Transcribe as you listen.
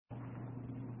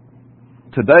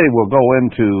Today we'll go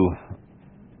into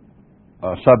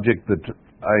a subject that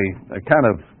I kind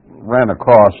of ran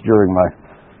across during my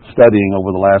studying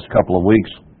over the last couple of weeks.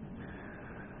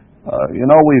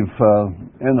 We've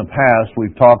in the past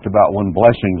we've talked about when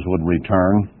blessings would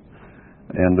return,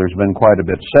 and there's been quite a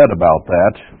bit said about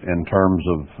that in terms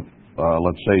of,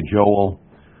 let's say, Joel,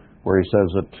 where he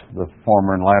says that the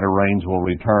former and latter rains will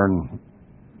return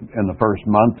in the first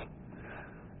month,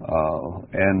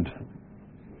 and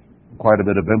quite a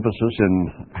bit of emphasis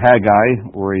in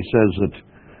Haggai, where he says that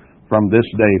from this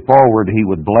day forward he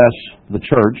would bless the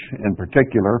church in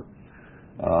particular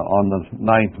on the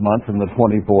 9th month and the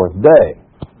 24th day.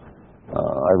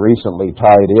 I recently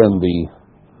tied in the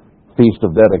Feast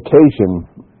of Dedication,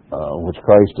 which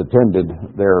Christ attended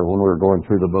there when we were going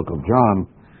through the book of John,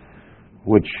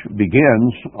 which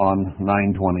begins on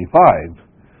 9/25.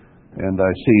 And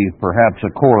I see perhaps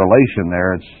a correlation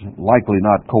there. It's likely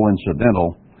not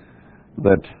coincidental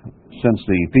that since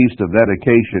the Feast of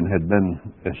Dedication had been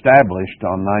established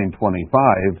on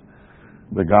 9/25,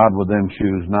 that God would then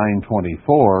choose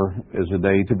 9/24 as a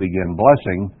day to begin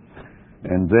blessing,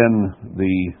 and then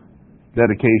the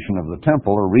dedication of the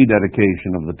temple, or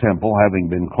rededication of the temple, having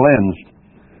been cleansed,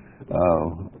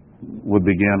 would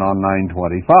begin on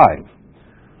 9/25.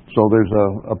 So there's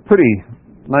a pretty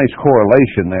nice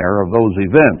correlation there of those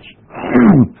events.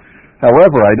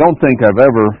 However, I don't think I've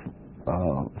ever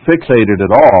fixated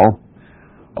at all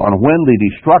on when the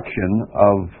destruction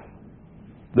of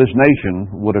this nation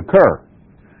would occur.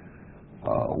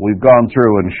 We've gone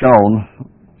through and shown,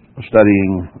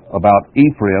 studying about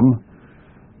Ephraim,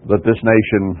 that this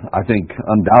nation, I think,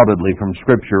 undoubtedly from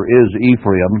Scripture is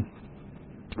Ephraim.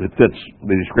 It fits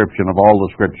the description of all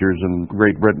the Scriptures, and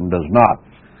Great Britain does not.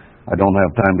 I don't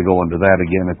have time to go into that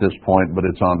again at this point, but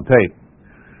it's on tape.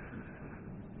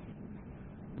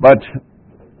 But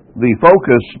the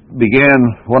focus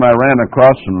began when I ran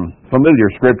across some familiar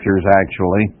Scriptures,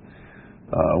 actually,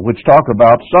 which talk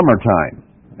about summertime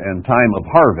and time of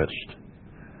harvest.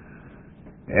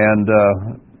 And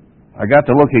I got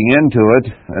to looking into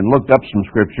it and looked up some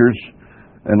Scriptures,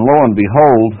 and lo and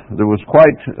behold,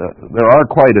 there are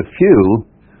quite a few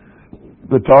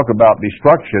that talk about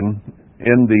destruction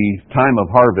in the time of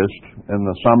harvest in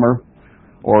the summer,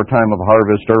 or time of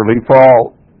harvest early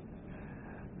fall.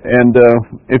 And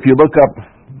if you look up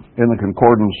in the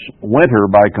concordance winter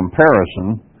by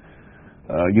comparison,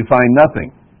 you find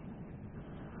nothing.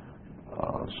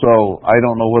 So I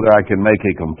don't know whether I can make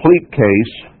a complete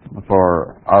case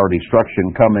for our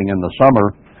destruction coming in the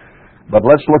summer, but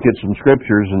let's look at some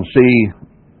Scriptures and see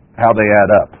how they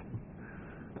add up.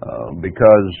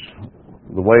 Because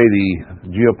the way the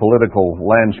geopolitical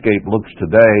landscape looks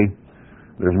today,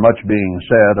 there's much being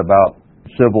said about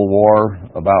civil war,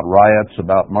 about riots,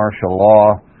 about martial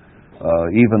law,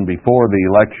 even before the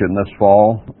election this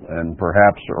fall, and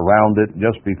perhaps around it,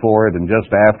 just before it, and just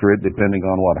after it, depending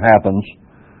on what happens.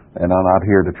 And I'm not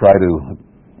here to try to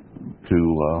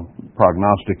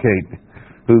prognosticate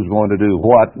who's going to do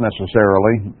what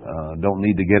necessarily. Don't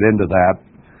need to get into that.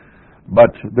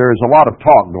 But there's a lot of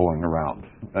talk going around,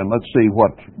 and let's see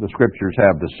what the Scriptures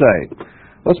have to say.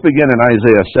 Let's begin in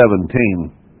Isaiah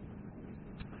 17.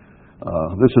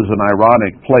 This is an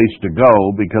ironic place to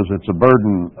go because it's a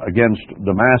burden against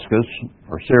Damascus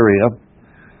or Syria,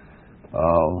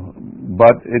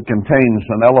 but it contains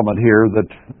an element here that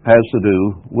has to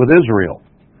do with Israel,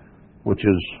 which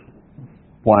is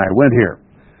why I went here.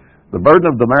 The burden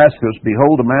of Damascus,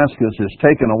 behold, Damascus is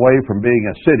taken away from being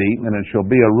a city, and it shall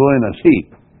be a ruinous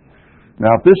heap.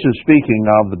 Now, if this is speaking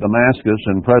of the Damascus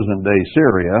in present-day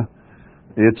Syria,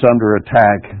 it's under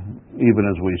attack even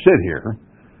as we sit here,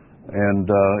 and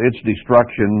its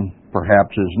destruction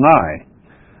perhaps is nigh.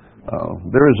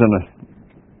 There is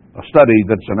a study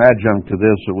that's an adjunct to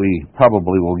this that we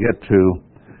probably will get to,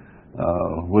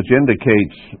 which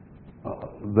indicates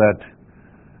that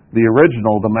the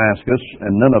original Damascus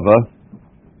and Nineveh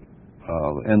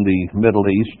in the Middle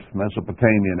East,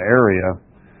 Mesopotamian area,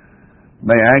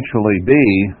 may actually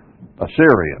be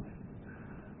Assyrian.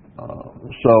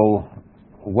 So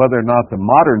whether or not the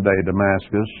modern day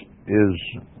Damascus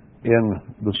is in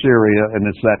the Syria, and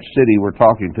it's that city we're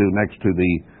talking to next to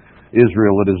the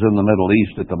Israel that is in the Middle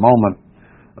East at the moment,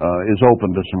 is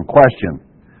open to some question.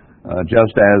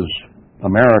 Just as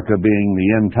America being the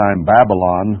end-time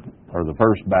Babylon, or the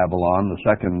first Babylon, the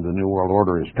second, the New World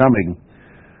Order is coming,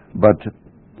 but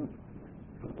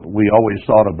we always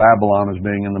thought of Babylon as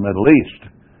being in the Middle East.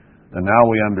 And now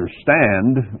we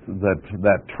understand that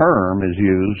that term is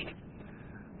used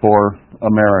for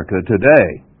America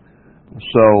today.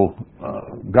 So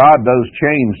God does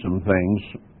change some things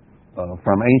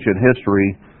from ancient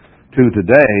history to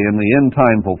today, and the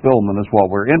end-time fulfillment is what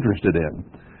we're interested in.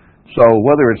 So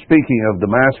whether it's speaking of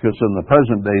Damascus in the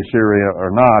present-day Syria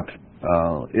or not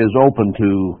is open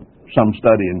to some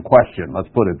study and question, let's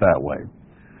put it that way.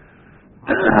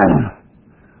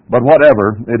 But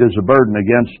whatever, it is a burden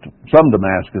against some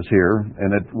Damascus here,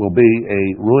 and it will be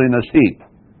a ruinous heap.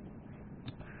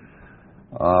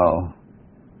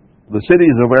 The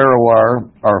cities of Aroer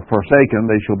are forsaken,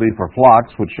 they shall be for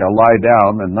flocks, which shall lie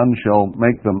down, and none shall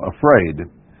make them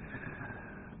afraid.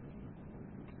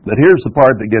 But here's the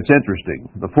part that gets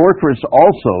interesting. The fortress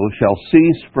also shall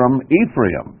cease from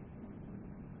Ephraim,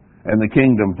 and the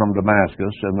kingdom from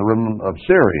Damascus, and the remnant of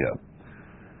Syria.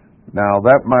 Now,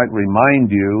 that might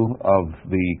remind you of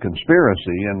the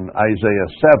conspiracy in Isaiah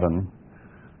 7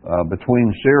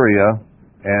 between Syria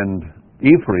and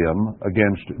Ephraim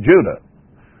against Judah.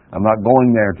 I'm not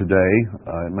going there today.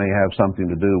 It may have something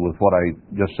to do with what I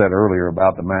just said earlier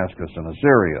about Damascus and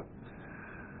Assyria.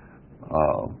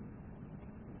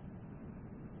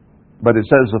 But it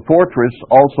says, the fortress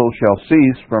also shall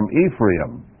cease from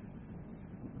Ephraim.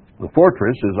 The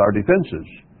fortress is our defenses.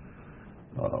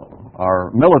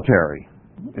 Our military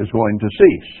is going to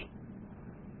cease.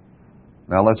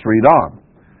 Now let's read on.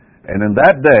 And in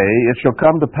that day it shall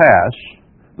come to pass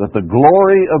that the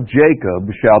glory of Jacob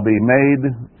shall be made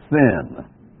thin.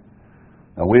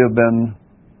 Now we have been,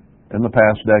 in the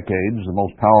past decades, the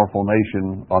most powerful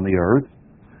nation on the earth.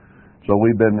 So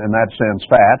we've been, in that sense,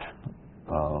 fat.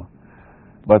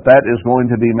 But that is going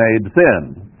to be made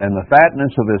thin. And the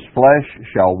fatness of his flesh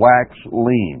shall wax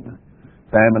lean.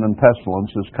 Famine and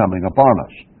pestilence is coming upon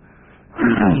us.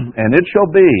 And it shall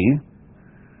be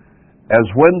as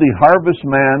when the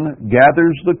harvestman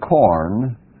gathers the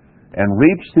corn and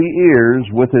reaps the ears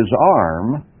with his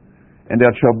arm, and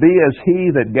it shall be as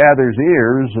he that gathers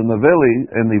ears in the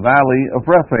valley of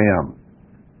Rephaim.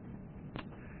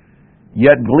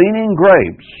 Yet gleaning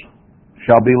grapes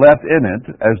shall be left in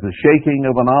it as the shaking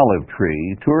of an olive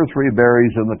tree, 2 or 3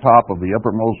 berries in the top of the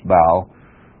uppermost bough,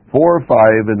 4 or 5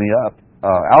 in the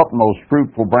outmost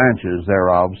fruitful branches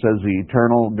thereof, says the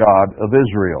eternal God of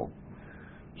Israel.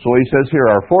 So he says here,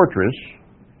 our fortress,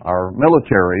 our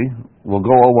military, will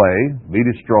go away, be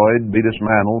destroyed, be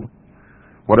dismantled,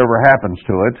 whatever happens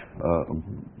to it,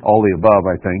 all the above,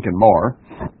 I think, and more.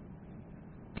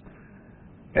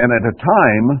 And at a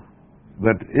time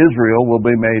that Israel will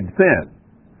be made thin.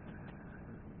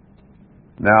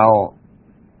 Now,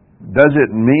 does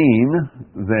it mean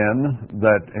then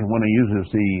that, and when he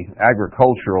uses the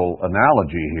agricultural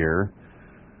analogy here,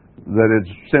 that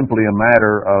it's simply a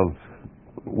matter of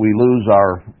we lose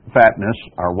our fatness,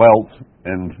 our wealth,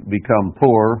 and become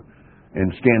poor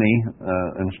and skinny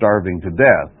and starving to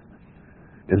death?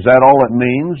 Is that all it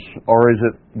means, or is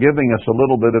it giving us a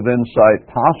little bit of insight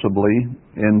possibly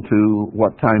into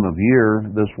what time of year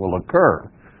this will occur?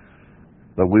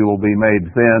 That we will be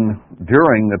made thin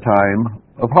during the time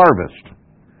of harvest.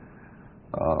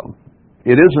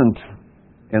 It isn't,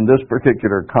 in this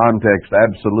particular context,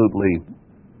 absolutely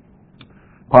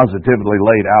positively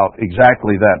laid out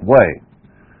exactly that way.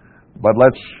 But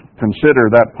let's consider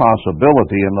that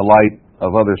possibility in the light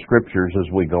of other scriptures as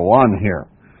we go on here.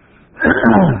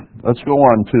 Let's go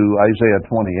on to Isaiah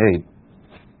 28.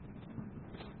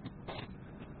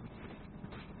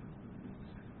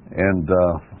 And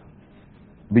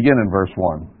begin in verse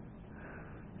 1.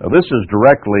 Now, this is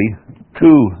directly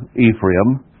to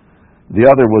Ephraim. The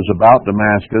other was about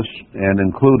Damascus and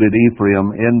included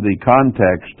Ephraim in the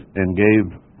context and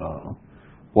gave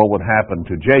what would happen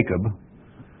to Jacob.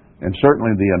 And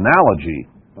certainly the analogy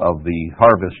of the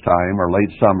harvest time or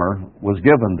late summer was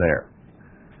given there.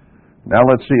 Now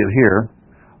let's see it here.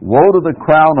 Woe to the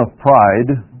crown of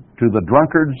pride, to the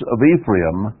drunkards of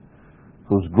Ephraim,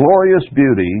 whose glorious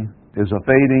beauty is a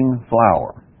fading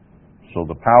flower. So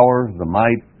the power, the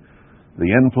might,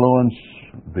 the influence,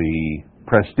 the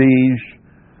prestige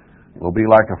will be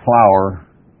like a flower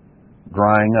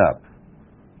drying up.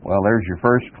 Well, there's your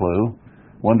first clue.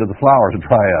 When do the flowers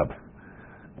dry up?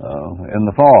 In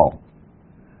the fall.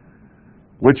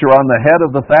 Which are on the head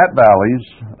of the fat valleys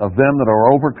of them that are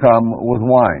overcome with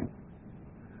wine.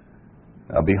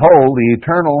 Now, behold, the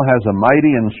Eternal has a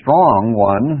mighty and strong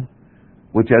one,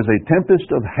 which as a tempest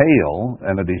of hail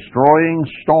and a destroying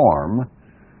storm,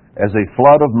 as a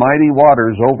flood of mighty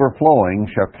waters overflowing,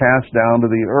 shall cast down to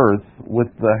the earth with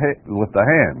the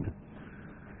hand.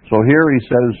 So here he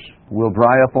says, we'll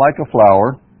dry up like a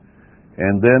flower,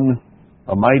 and then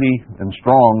a mighty and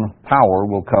strong power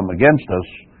will come against us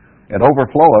and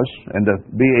overflow us, and to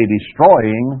be a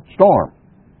destroying storm.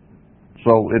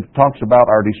 So it talks about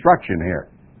our destruction here.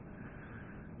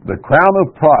 The crown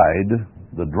of pride,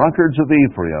 the drunkards of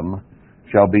Ephraim,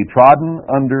 shall be trodden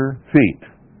under feet,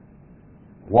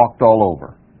 walked all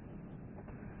over.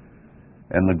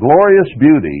 And the glorious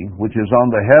beauty which is on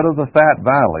the head of the fat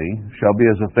valley shall be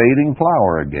as a fading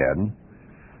flower again,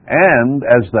 and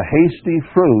as the hasty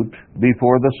fruit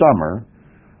before the summer,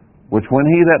 which when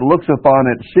he that looks upon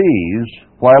it sees,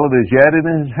 while it is yet in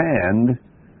his hand,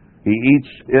 he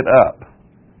eats it up.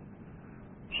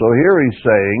 So here he's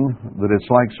saying that it's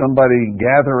like somebody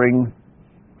gathering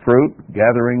fruit,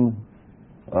 gathering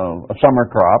a summer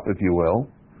crop, if you will,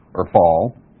 or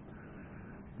fall,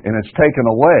 and it's taken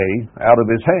away out of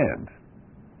his hand.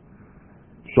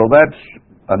 So that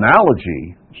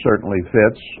analogy certainly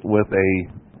fits with a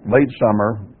late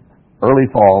summer, early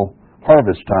fall,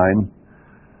 harvest time,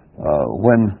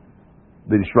 when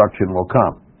the destruction will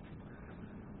come.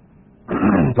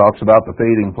 Talks about the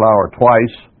fading flower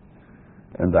twice,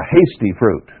 and the hasty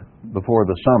fruit before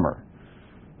the summer.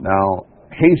 Now,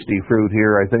 hasty fruit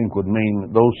here, I think, would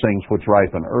mean those things which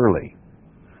ripen early.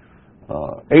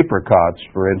 Apricots,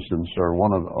 for instance, are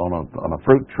on a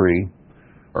fruit tree,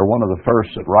 are one of the first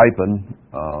that ripen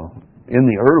in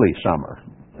the early summer,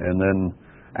 and then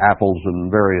apples and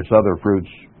various other fruits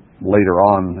later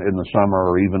on in the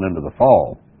summer or even into the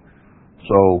fall.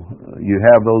 So you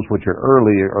have those which are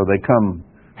early, or they come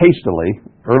hastily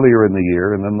earlier in the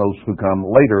year, and then those who come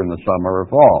later in the summer or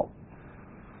fall.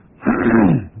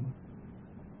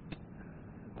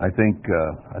 I think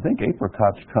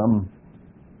apricots come,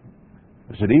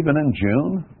 is it even in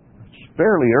June? It's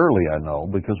fairly early, I know,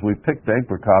 because we picked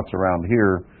apricots around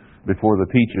here before the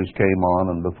peaches came on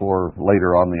and before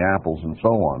later on the apples and so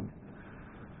on.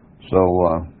 So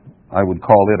I would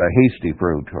call it a hasty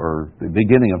fruit, or the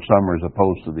beginning of summer as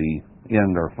opposed to the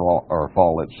end or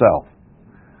fall itself.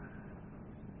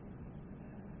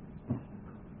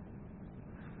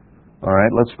 All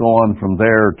right, let's go on from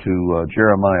there to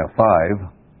Jeremiah 5.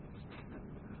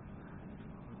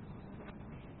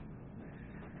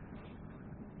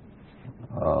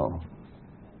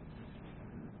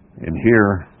 In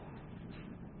here,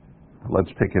 let's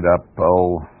pick it up,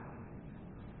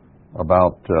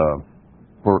 about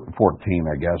 14,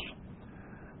 I guess,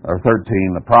 or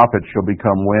 13. The prophets shall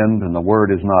become wind, and the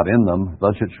word is not in them,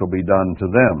 thus it shall be done to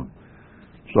them.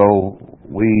 So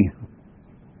we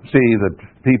see that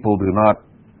people do not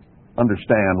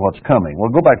understand what's coming. Well,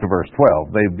 go back to verse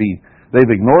 12. They've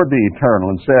ignored the eternal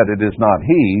and said, it is not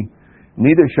he,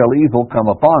 neither shall evil come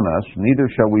upon us, neither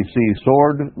shall we see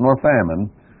sword nor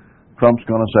famine. Trump's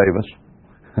going to save us.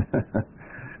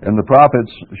 And the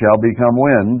prophets shall become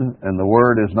wind, and the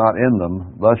word is not in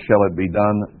them, thus shall it be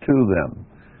done to them.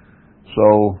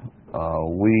 So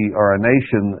we are a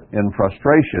nation in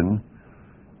frustration,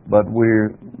 but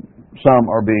some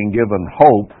are being given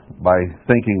hope by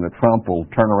thinking that Trump will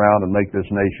turn around and make this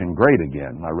nation great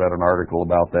again. I read an article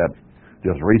about that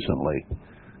just recently,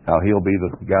 how he'll be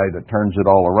the guy that turns it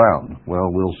all around.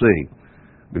 Well, we'll see,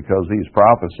 because these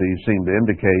prophecies seem to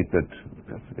indicate that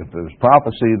if there's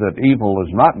prophecy that evil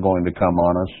is not going to come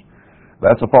on us,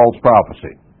 that's a false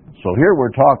prophecy. So here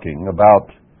we're talking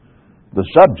about the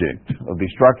subject of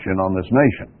destruction on this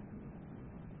nation.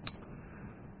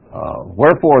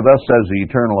 Wherefore thus says the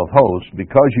Eternal of Hosts,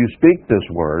 because you speak this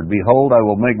word, behold, I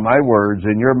will make my words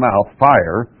in your mouth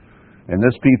fire, and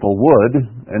this people wood,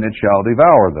 and it shall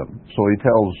devour them. So he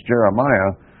tells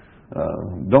Jeremiah,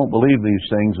 don't believe these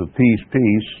things of peace,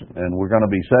 peace, and we're going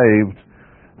to be saved.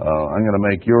 I'm going to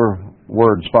make your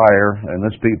words fire, and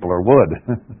this people are wood.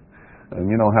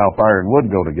 And you know how fire and wood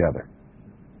go together.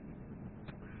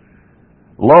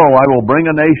 Lo, I will bring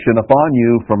a nation upon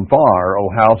you from far, O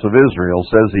house of Israel,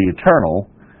 says the Eternal.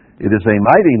 It is a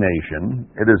mighty nation.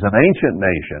 It is an ancient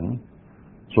nation.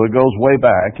 So it goes way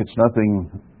back. It's nothing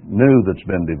new that's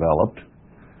been developed.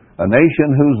 A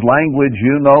nation whose language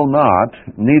you know not,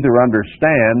 neither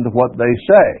understand what they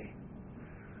say.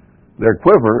 Their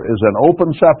quiver is an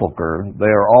open sepulchre. They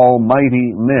are all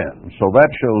mighty men. So that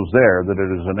shows there that it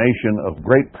is a nation of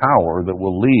great power that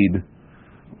will lead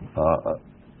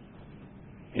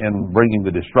in bringing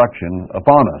the destruction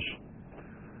upon us.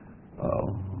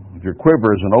 If your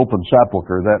quiver is an open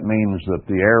sepulchre, that means that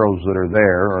the arrows that are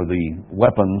there, or the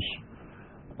weapons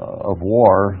of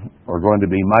war, are going to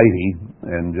be mighty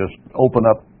and just open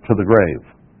up to the grave.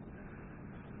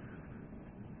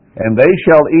 And they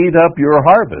shall eat up your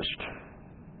harvest,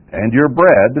 and your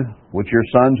bread, which your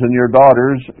sons and your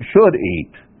daughters should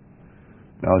eat.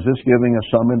 Now, is this giving us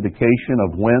some indication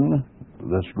of when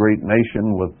this great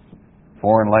nation with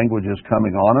foreign languages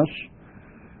coming on us?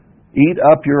 Eat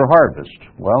up your harvest.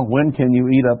 Well, when can you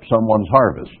eat up someone's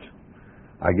harvest?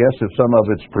 I guess if some of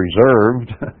it's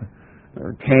preserved,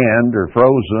 or canned, or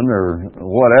frozen, or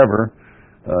whatever,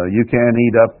 You can't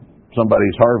eat up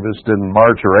somebody's harvest in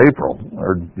March or April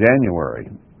or January,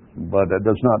 but that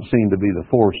does not seem to be the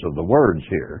force of the words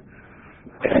here.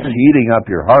 Eating up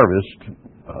your harvest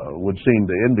would seem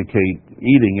to indicate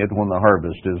eating it when the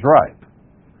harvest is ripe.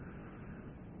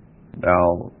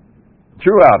 Now,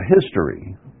 throughout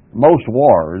history, most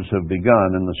wars have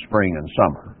begun in the spring and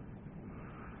summer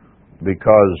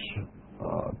because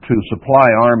to supply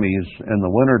armies in the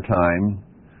wintertime,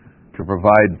 to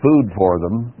provide food for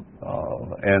them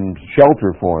and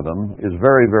shelter for them is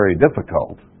very, very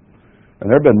difficult. And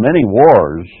there have been many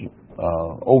wars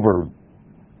over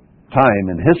time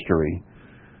in history.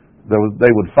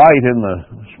 They would fight in the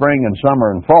spring and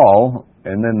summer and fall,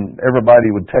 and then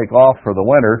everybody would take off for the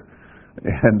winter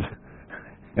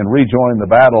and rejoin the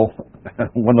battle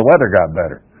when the weather got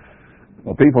better.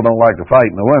 Well, people don't like to fight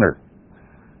in the winter.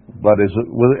 But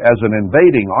as an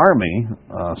invading army,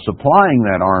 supplying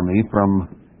that army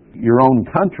from your own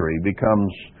country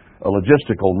becomes a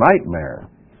logistical nightmare.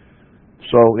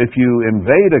 So if you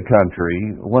invade a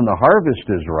country when the harvest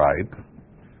is ripe,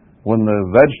 when the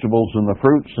vegetables and the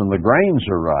fruits and the grains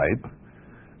are ripe,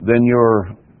 then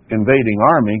your invading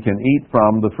army can eat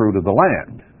from the fruit of the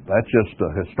land. That's just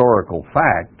a historical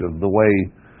fact of the way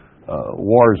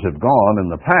wars have gone in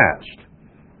the past.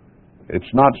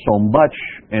 It's not so much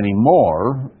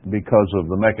anymore because of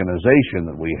the mechanization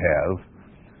that we have,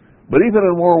 but even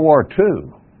in World War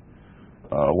II,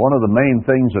 one of the main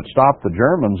things that stopped the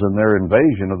Germans in their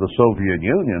invasion of the Soviet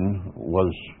Union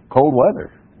was cold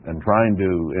weather and trying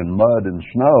to, in mud and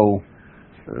snow,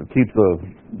 keep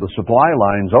the supply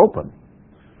lines open.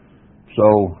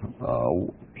 So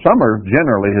summer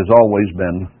generally has always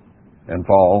been, and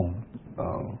fall,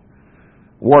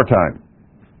 wartime.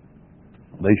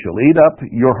 They shall eat up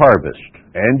your harvest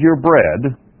and your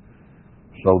bread,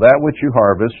 so that which you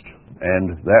harvest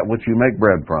and that which you make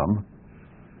bread from,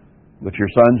 that your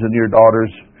sons and your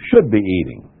daughters should be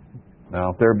eating.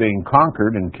 Now, if they're being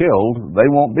conquered and killed, they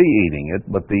won't be eating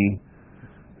it, but the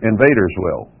invaders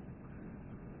will.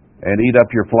 And eat up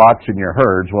your flocks and your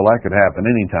herds. Well, that could happen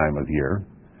any time of year,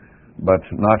 but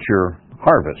not your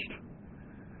harvest.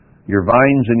 Your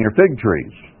vines and your fig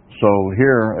trees. So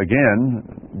here, again,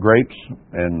 grapes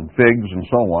and figs and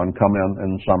so on come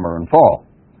in summer and fall.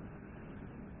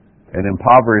 And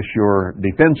impoverish your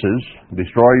defenses,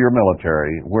 destroy your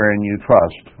military, wherein you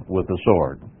trust with the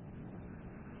sword.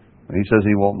 And he says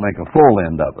he won't make a full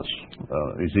end of us.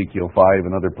 Ezekiel 5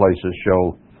 and other places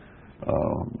show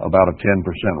about a 10%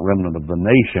 remnant of the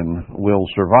nation will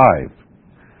survive.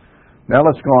 Now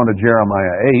let's go on to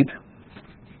Jeremiah 8.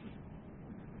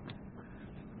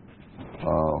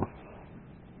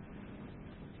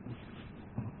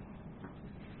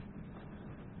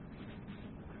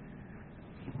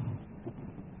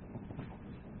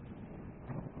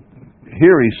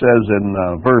 Here he says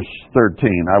in verse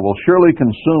 13, I will surely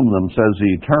consume them, says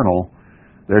the Eternal.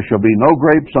 There shall be no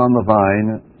grapes on the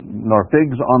vine, nor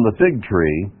figs on the fig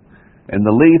tree, and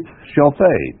the leaf shall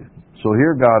fade. So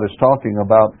here God is talking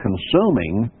about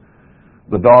consuming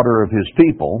the daughter of his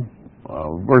people.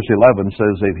 Verse 11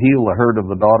 says, they've healed the herd of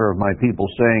the daughter of my people,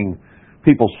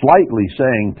 people slightly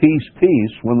saying, peace,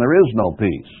 peace, when there is no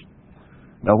peace.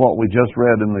 Now what we just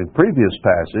read in the previous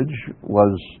passage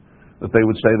was that they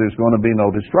would say there's going to be no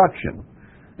destruction.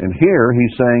 And here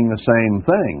he's saying the same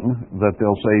thing, that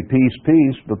they'll say peace,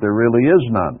 peace, but there really is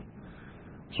none.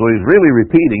 So he's really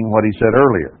repeating what he said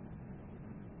earlier.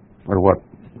 Or what,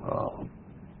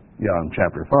 in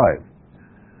chapter 5.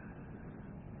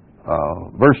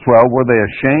 Verse 12, were they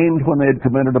ashamed when they had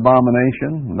committed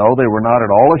abomination? No, they were not at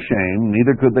all ashamed,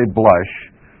 neither could they blush.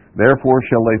 Therefore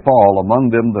shall they fall among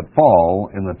them that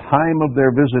fall. In the time of their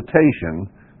visitation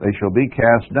they shall be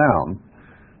cast down.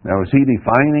 Now is he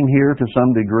defining here to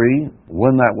some degree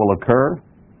when that will occur?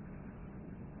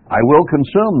 I will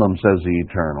consume them, says the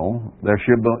Eternal. There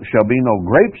shall be no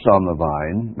grapes on the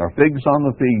vine, nor figs on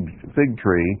the fig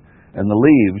tree, and the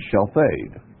leaves shall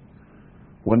fade.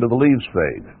 When do the leaves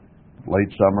fade?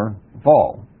 Late summer,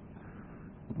 fall.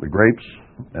 The grapes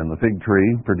and the fig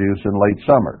tree produce in late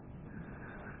summer.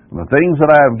 And the things that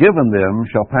I have given them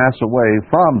shall pass away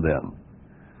from them.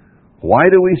 Why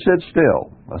do we sit still?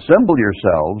 Assemble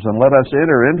yourselves, and let us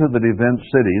enter into the defenced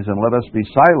cities, and let us be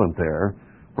silent there.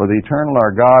 For the Eternal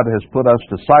our God has put us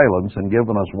to silence, and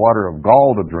given us water of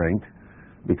gall to drink,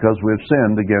 because we have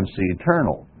sinned against the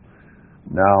Eternal.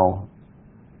 Now,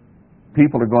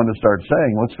 people are going to start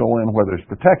saying, let's go in where there's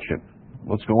protection.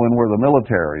 Let's go in where the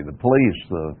military, the police,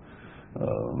 the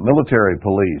military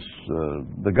police,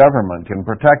 the government can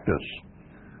protect us.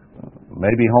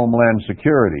 Maybe Homeland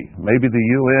Security, maybe the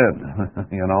UN,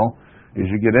 as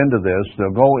you get into this,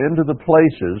 they'll go into the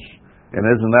places, and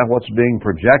isn't that what's being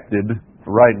projected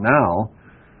right now,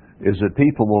 is that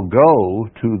people will go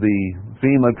to the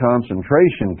FEMA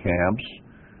concentration camps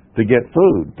to get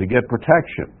food, to get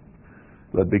protection.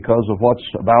 But because of what's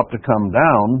about to come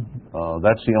down,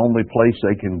 that's the only place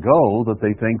they can go that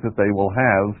they think that they will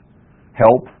have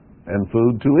help and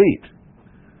food to eat.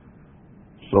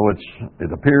 So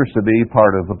it appears to be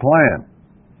part of the plan.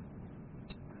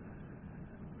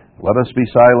 Let us be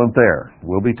silent there.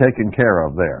 We'll be taken care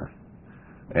of there.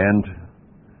 And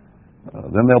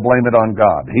then they'll blame it on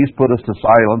God. He's put us to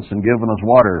silence and given us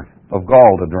water of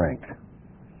gall to drink.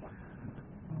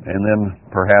 And then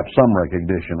perhaps some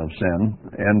recognition of sin.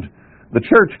 And the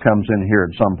church comes in here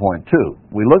at some point too.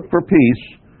 We looked for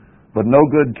peace, but no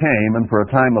good came, and for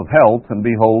a time of health, and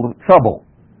behold, trouble.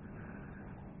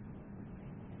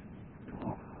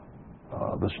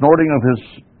 The snorting of his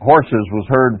horses was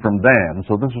heard from Dan,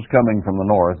 so this was coming from the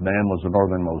north. Dan was the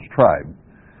northernmost tribe.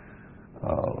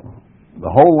 The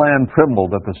whole land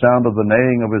trembled at the sound of the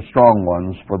neighing of his strong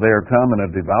ones, for they are come and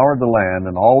have devoured the land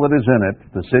and all that is in it,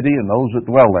 the city and those that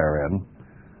dwell therein.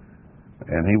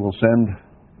 And he will send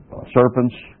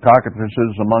serpents,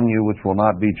 cockatrices among you, which will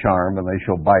not be charmed, and they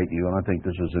shall bite you. And I think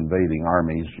this is invading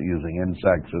armies, using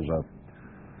insects as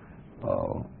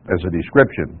a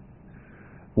description.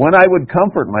 When I would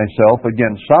comfort myself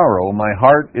against sorrow, my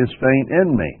heart is faint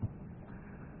in me.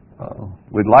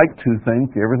 We'd like to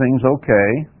think everything's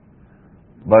okay,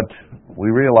 but we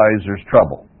realize there's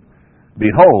trouble.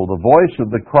 Behold, the voice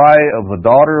of the cry of the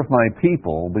daughter of my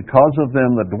people, because of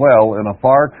them that dwell in a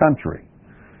far country.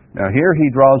 Now here he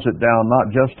draws it down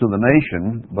not just to the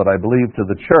nation, but I believe to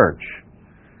the church.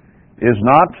 Is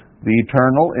not the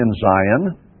eternal in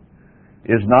Zion?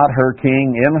 Is not her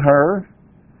king in her?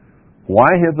 Why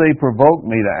have they provoked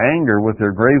me to anger with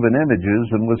their graven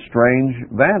images and with strange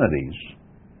vanities?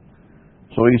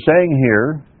 So he's saying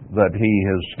here that he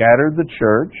has scattered the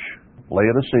church,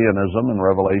 Laodiceanism in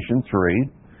Revelation 3,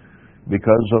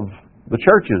 because of the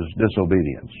church's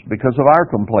disobedience, because of our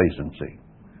complacency.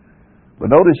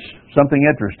 But notice something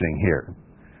interesting here.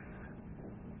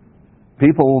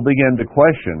 People will begin to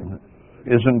question,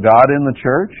 isn't God in the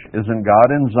church? Isn't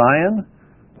God in Zion?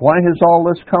 Why has all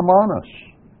this come on us?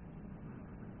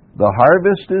 The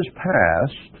harvest is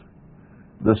past,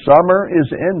 the summer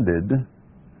is ended,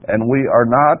 and we are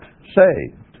not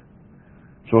saved.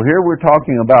 So here we're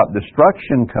talking about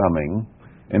destruction coming,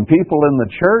 and people in the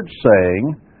church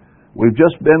saying, we've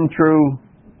just been through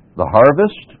the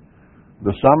harvest,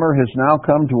 the summer has now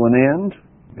come to an end.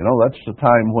 You know, that's the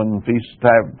time when Feast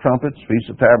of Trumpets, Feast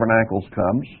of Tabernacles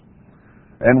comes,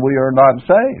 and we are not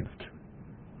saved.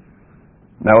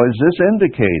 Now, is this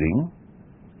indicating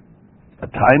a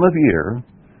time of year,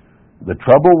 the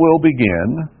trouble will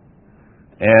begin,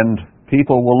 and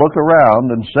people will look around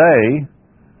and say,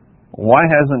 why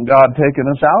hasn't God taken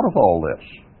us out of all this?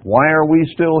 Why are we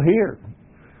still here?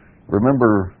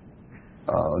 Remember,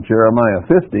 Jeremiah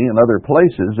 50 and other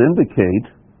places indicate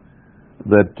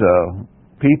that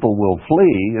people will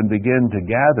flee and begin to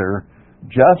gather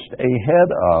just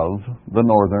ahead of the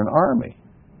northern army,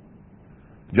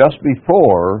 just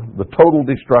before the total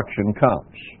destruction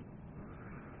comes.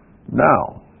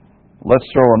 Now, let's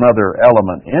throw another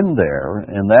element in there,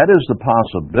 and that is the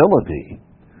possibility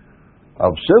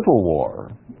of civil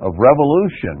war, of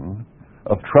revolution,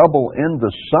 of trouble in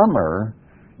the summer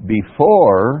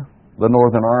before the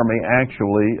northern army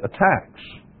actually attacks.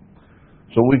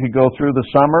 So we could go through the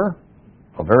summer,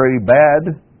 a very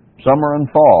bad summer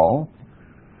and fall,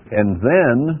 and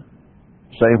then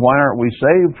say, why aren't we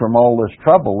saved from all this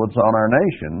trouble that's on our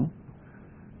nation?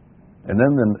 And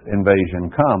then the invasion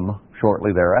come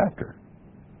shortly thereafter.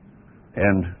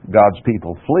 And God's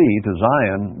people flee to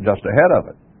Zion just ahead of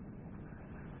it.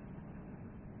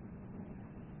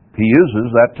 He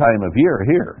uses that time of year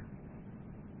here.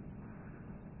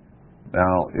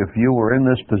 Now, if you were in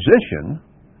this position,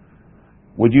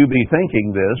 would you be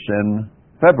thinking this in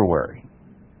February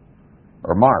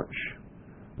or March?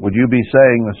 Would you be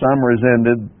saying the summer is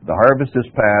ended, the harvest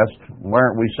is past, why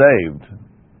aren't we saved?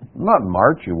 Not in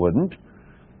March, you wouldn't.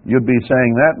 You'd be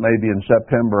saying that maybe in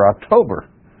September, October.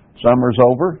 Summer's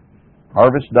over,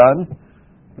 harvest done,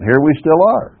 and here we still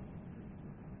are.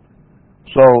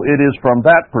 So it is from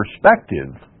that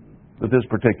perspective that this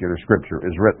particular scripture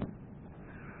is written.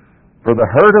 For the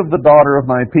hurt of the daughter of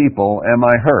my people am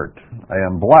I hurt. I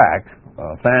am black.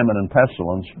 Famine and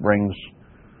pestilence brings,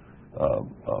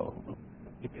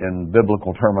 in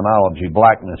biblical terminology,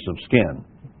 blackness of skin.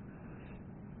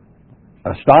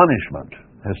 Astonishment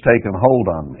has taken hold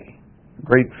on me.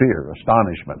 Great fear,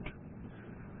 astonishment.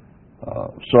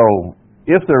 So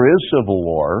if there is civil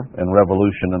war and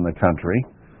revolution in the country,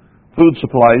 food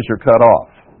supplies are cut off.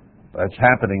 That's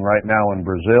happening right now in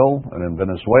Brazil and in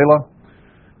Venezuela.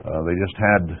 They just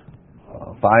had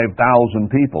 5,000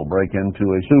 people break into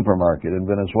a supermarket in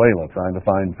Venezuela trying to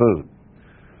find food.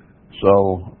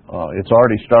 So it's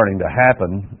already starting to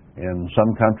happen in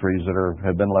some countries that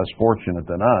have been less fortunate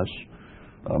than us.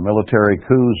 Military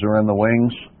coups are in the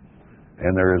wings,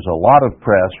 and there is a lot of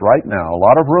press right now, a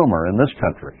lot of rumor in this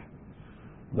country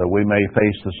that we may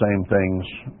face the same things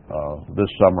this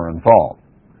summer and fall.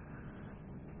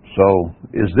 So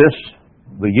is this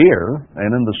the year,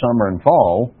 and in the summer and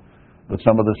fall, that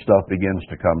some of this stuff begins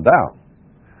to come down?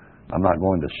 I'm not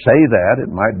going to say that. It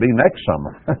might be next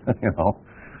summer.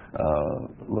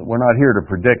 We're not here to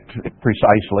predict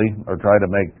precisely or try to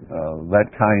make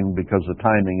that kind, because the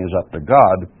timing is up to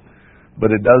God.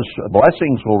 But it does,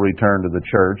 blessings will return to the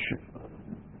church,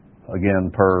 again,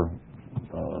 per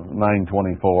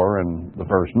 9/24 and the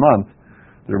first month.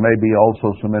 There may be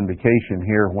also some indication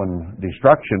here when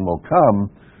destruction will come,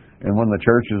 and when the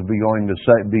church is beginning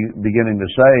to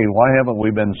say, why haven't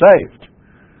we been saved?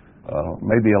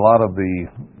 Maybe a lot of the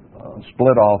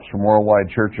split-offs from Worldwide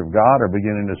Church of God are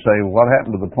beginning to say, what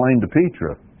happened to the plain to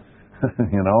Petra?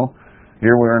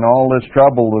 Here we're in all this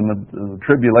trouble and the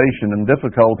tribulation and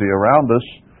difficulty around us,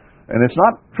 and it's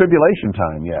not tribulation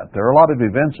time yet. There are a lot of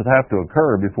events that have to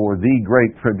occur before the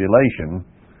great tribulation,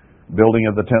 building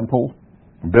of the temple,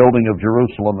 building of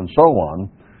Jerusalem, and so on.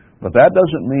 But that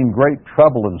doesn't mean great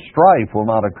trouble and strife will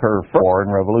not occur for war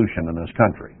and revolution in this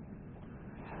country.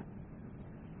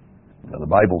 Now, the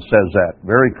Bible says that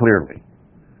very clearly,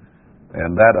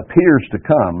 and that appears to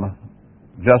come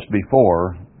just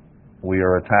before we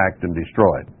are attacked and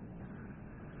destroyed,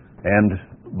 and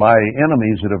by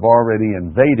enemies that have already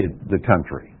invaded the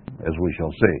country, as we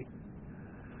shall see.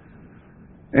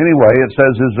 Anyway, it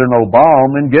says, is there no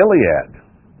balm in Gilead?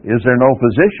 Is there no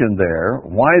physician there?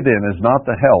 Why then is not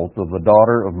the health of the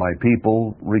daughter of my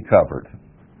people recovered?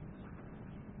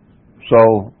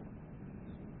 So,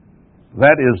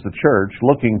 that is the church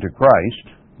looking to Christ,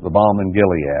 the balm in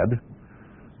Gilead.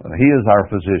 He is our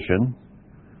physician,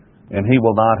 and He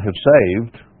will not have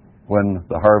saved when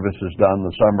the harvest is done,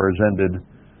 the summer is ended,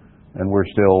 and we're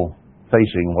still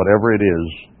facing whatever it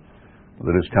is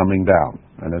that is coming down.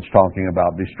 And it's talking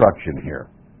about destruction here.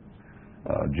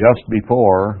 Just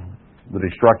before the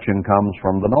destruction comes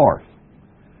from the north,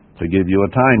 to give you a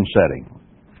time setting.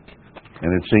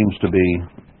 And it seems to be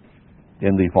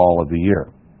in the fall of the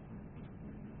year.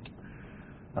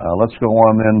 Let's go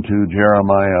on then to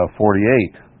Jeremiah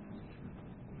 48.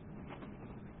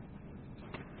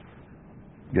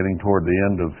 Getting toward the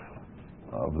end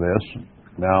of this.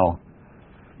 Now,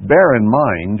 bear in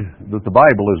mind that the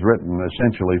Bible is written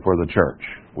essentially for the church.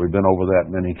 We've been over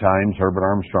that many times. Herbert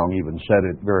Armstrong even said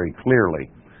it very clearly.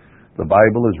 The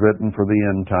Bible is written for the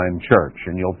end-time church,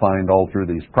 and you'll find all through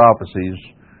these prophecies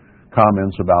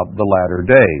comments about the latter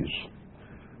days.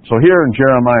 So here in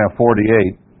Jeremiah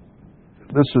 48,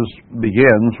 this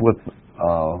begins with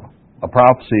a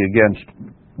prophecy against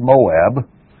Moab.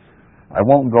 I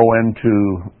won't go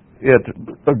into it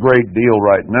a great deal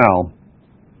right now,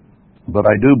 but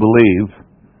I do believe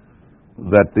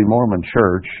that the Mormon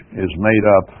church is made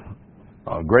up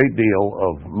a great deal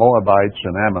of Moabites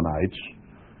and Ammonites,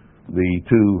 the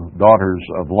two daughters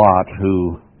of Lot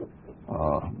who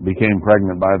became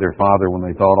pregnant by their father when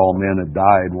they thought all men had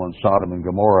died once Sodom and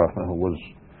Gomorrah was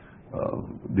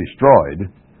destroyed.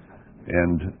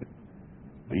 And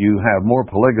you have more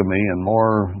polygamy and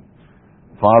more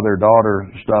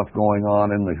father-daughter stuff going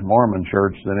on in the Mormon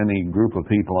church than any group of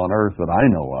people on earth that I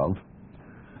know of,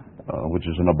 which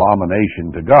is an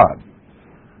abomination to God.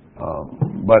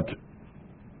 But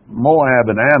Moab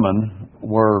and Ammon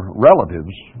were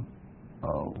relatives.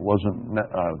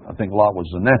 I think Lot was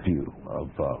the nephew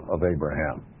of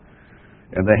Abraham.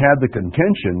 And they had the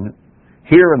contention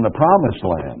here in the promised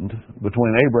land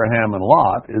between Abraham and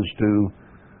Lot as to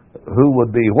who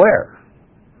would be where.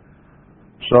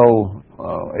 So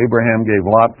Abraham gave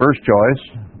Lot first choice,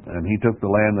 and he took the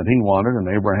land that he wanted, and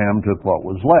Abraham took what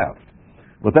was left.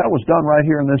 But that was done right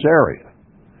here in this area.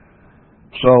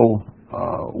 So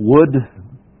would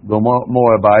the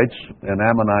Moabites and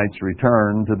Ammonites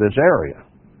return to this area?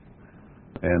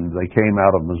 And they came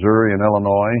out of Missouri and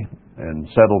Illinois and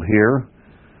settled here,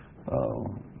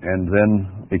 and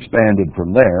then expanded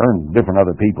from there, and different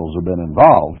other peoples have been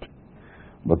involved.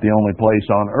 But the only place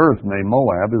on earth named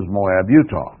Moab is Moab,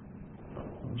 Utah.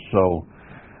 So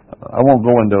I won't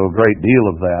go into a great deal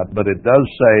of that, but it does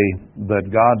say that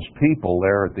God's people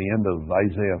there at the end of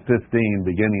Isaiah 15,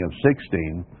 beginning of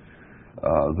 16,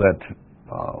 that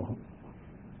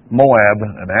Moab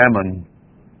and Ammon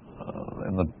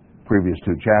in the previous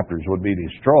two chapters would be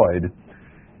destroyed,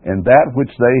 and that which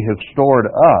they have stored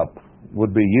up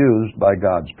would be used by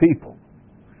God's people.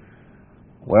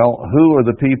 Well, who are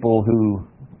the people who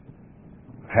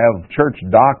have church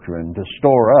doctrine to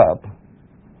store up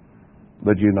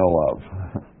that you know of?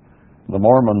 The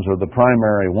Mormons are the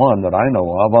primary one that I know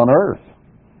of on earth.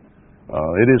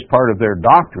 It is part of their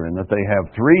doctrine that they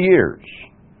have 3 years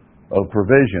of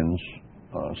provisions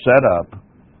set up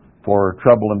for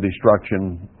trouble and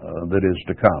destruction that is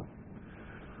to come.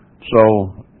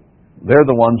 So they're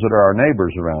the ones that are our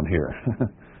neighbors around here.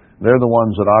 They're the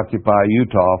ones that occupy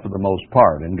Utah for the most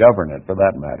part and govern it for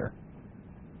that matter.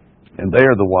 And they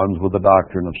are the ones with the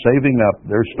doctrine of saving up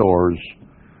their stores,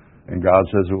 and God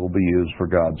says it will be used for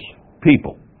God's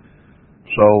people.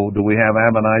 So do we have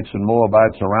Ammonites and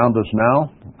Moabites around us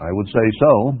now? I would say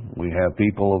so. We have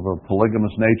people of a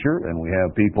polygamous nature, and we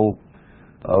have people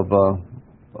of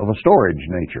a storage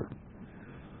nature.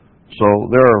 So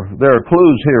there are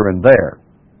clues here and there.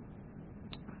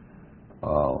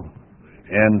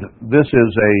 And this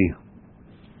is a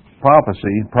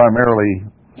prophecy primarily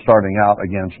starting out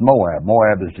against Moab.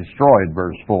 Moab is destroyed,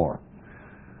 verse 4.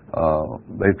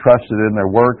 They've trusted in their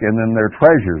work and in their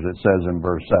treasures, it says in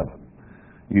verse 7.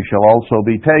 You shall also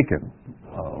be taken.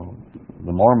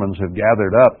 The Mormons have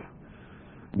gathered up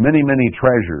many, many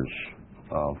treasures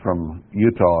from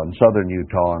Utah and southern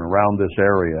Utah and around this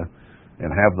area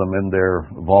and have them in their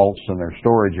vaults and their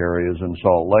storage areas in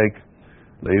Salt Lake.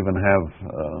 They even have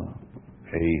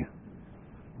a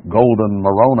golden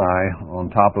Moroni on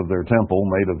top of their temple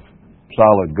made of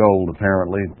solid gold,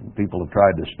 apparently. People have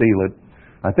tried to steal it.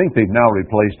 I think they've now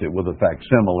replaced it with a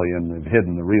facsimile and they've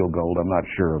hidden the real gold. I'm not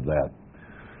sure of that.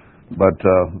 But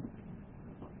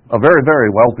a very, very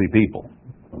wealthy people.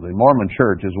 The Mormon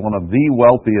Church is one of the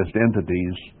wealthiest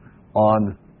entities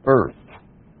on earth.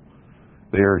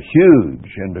 They are huge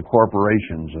into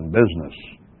corporations and business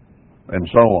and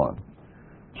so on.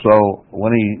 So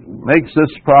when he makes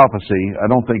this prophecy, I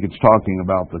don't think it's talking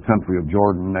about the country of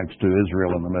Jordan next to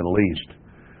Israel in the Middle East.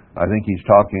 I think he's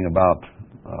talking about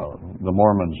the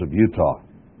Mormons of Utah.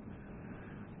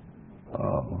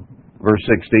 Verse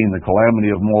 16, the calamity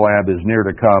of Moab is near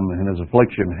to come, and his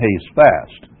affliction haste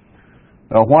fast.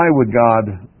 Now, why would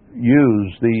God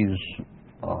use these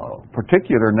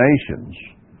particular nations,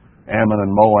 Ammon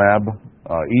and Moab,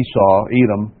 Esau,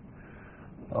 Edom,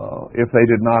 if they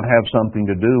did not have something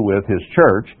to do with his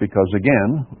church? Because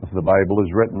again, the Bible is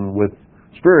written with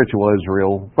spiritual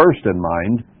Israel first in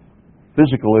mind,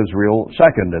 physical Israel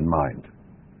second in mind.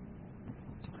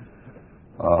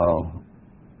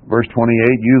 Verse 28,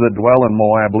 you that dwell in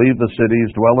Moab, leave the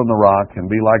cities, dwell in the rock, and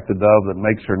be like the dove that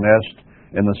makes her nest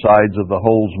in the sides of the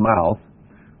hole's mouth.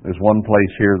 There's one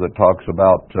place here that talks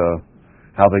about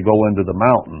how they go into the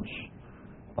mountains.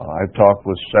 I've talked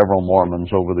with several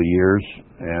Mormons over the years,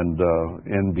 and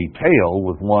in detail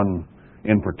with one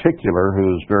in particular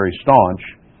who is very staunch,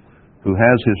 who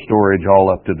has his storage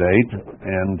all up to date,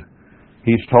 and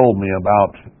he's told me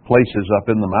about places up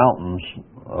in the mountains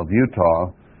of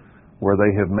Utah where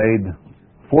they have made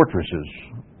fortresses,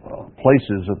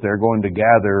 places that they're going to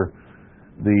gather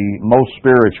the most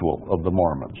spiritual of the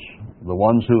Mormons, the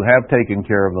ones who have taken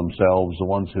care of themselves, the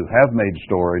ones who have made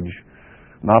storage,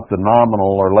 not the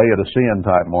nominal or Laodicean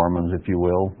type Mormons, if you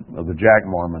will. The Jack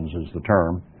Mormons is the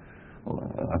term.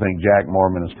 I think Jack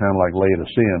Mormon is kind of like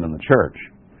Laodicean in the church.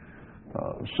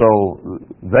 So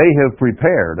they have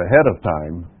prepared ahead of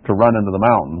time to run into the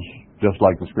mountains, just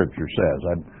like the Scripture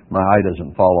says. My eye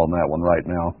doesn't fall on that one right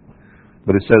now,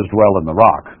 but it says dwell in the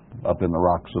rock, up in the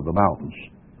rocks of the mountains.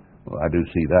 Well, I do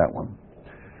see that one.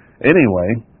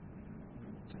 Anyway,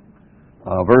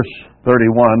 verse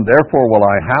 31, therefore will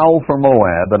I howl for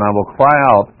Moab, and I will cry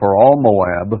out for all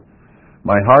Moab.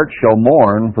 My heart shall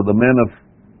mourn for the men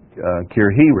of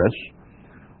Kirheres.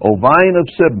 O vine of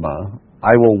Sibmah,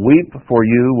 I will weep for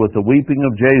you with the weeping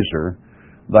of Jazer.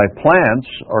 Thy plants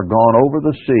are gone over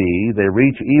the sea, they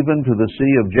reach even to the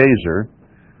sea of Jazer.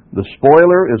 The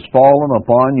spoiler is fallen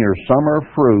upon your summer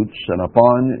fruits and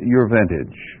upon your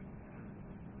vintage.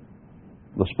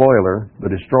 The spoiler, the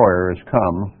destroyer, is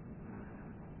come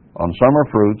on summer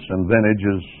fruits, and vintage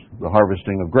is the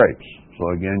harvesting of grapes. So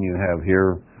again, you have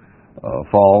here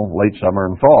fall, late summer,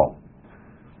 and fall.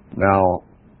 Now,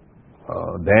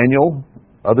 Daniel,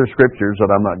 other scriptures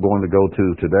that I'm not going to go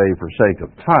to today for sake of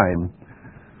time,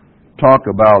 talk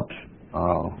about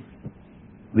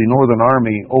the northern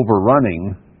army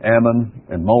overrunning Ammon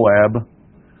and Moab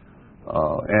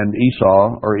and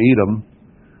Esau or Edom,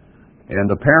 and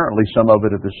apparently some of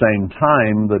it at the same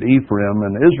time that Ephraim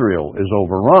and Israel is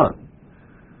overrun.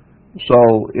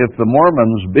 So if the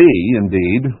Mormons be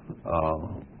indeed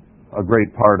a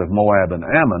great part of Moab and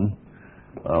Ammon,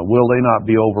 will they not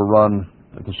be overrun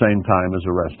at the same time as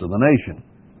the rest of the nation?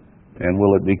 And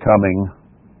will it be coming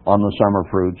on the summer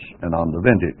fruits and on the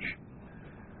vintage?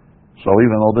 So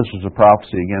even though this is a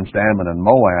prophecy against Ammon and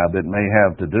Moab, it may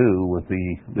have to do with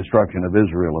the destruction of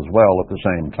Israel as well at the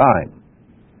same time.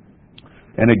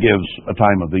 And it gives a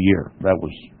time of the year. That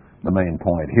was the main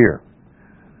point here.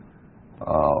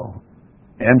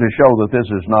 And to show that this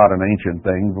is not an ancient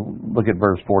thing, look at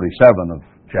verse 47 of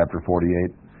chapter 48.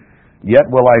 Yet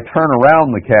will I turn around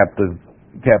the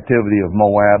captivity of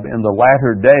Moab in the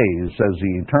latter days, says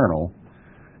the Eternal,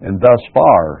 and thus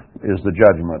far is the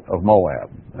judgment of Moab.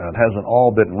 Now, it hasn't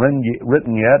all been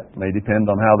written yet. It may depend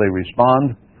on how they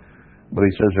respond. But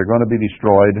he says they're going to be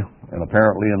destroyed, and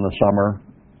apparently in the summer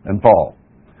and fall.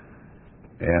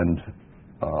 And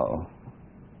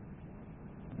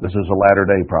this is a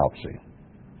latter-day prophecy.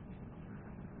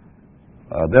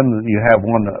 Then you have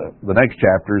the next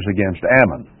chapter is against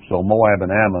Ammon. So Moab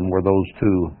and Ammon were those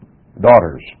two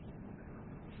daughters.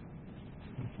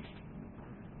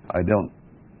 I don't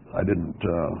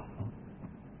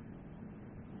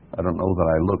know that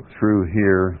I looked through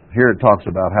here. Here it talks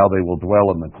about how they will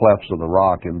dwell in the clefts of the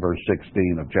rock in verse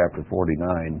 16 of chapter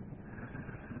 49,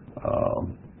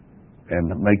 and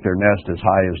make their nest as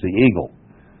high as the eagle.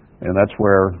 And that's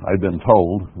where I've been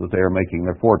told that they are making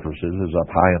their fortresses, is up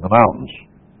high in the mountains.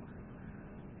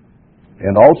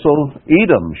 And also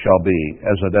Edom shall be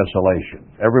as a desolation.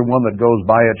 Every one that goes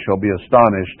by it shall be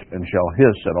astonished, and shall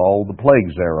hiss at all the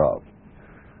plagues thereof.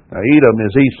 Now Edom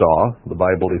is Esau. The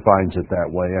Bible defines it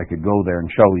that way. I could go there and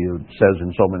show you. It says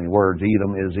in so many words,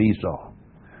 Edom is Esau.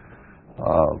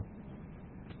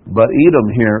 But Edom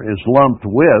here is lumped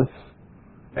with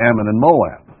Ammon and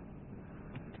Moab.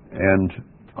 And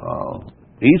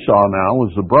Esau now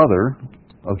was the brother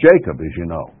of Jacob, as you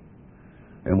know.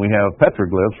 And we have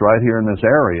petroglyphs right here in this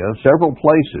area, several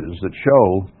places that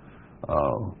show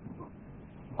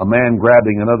a man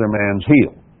grabbing another man's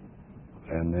heel.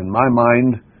 And in my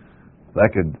mind, that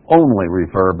could only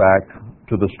refer back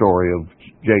to the story of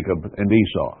Jacob and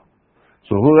Esau.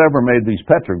 So whoever made these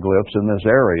petroglyphs in this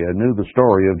area knew the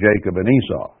story of Jacob and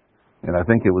Esau. And I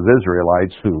think it was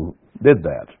Israelites who did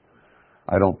that.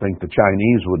 I don't think the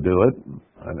Chinese would do it.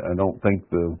 I don't think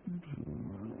the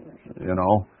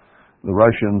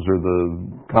Russians or the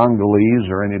Congolese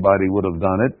or anybody would have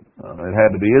done it. It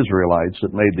had to be Israelites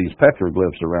that made these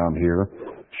petroglyphs around here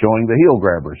showing the heel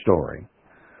grabber story.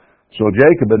 So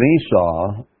Jacob and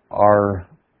Esau are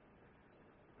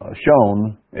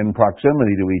shown in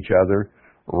proximity to each other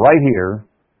right here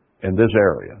in this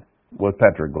area with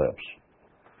petroglyphs.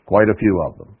 Quite a few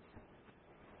of them.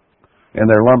 And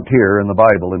they're lumped here in the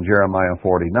Bible in Jeremiah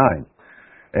 49.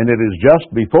 And it is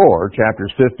just before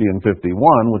chapters 50 and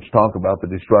 51, which talk about the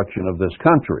destruction of this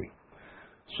country.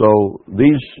 So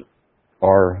these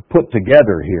are put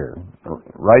together here,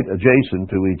 right adjacent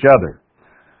to each other.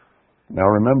 Now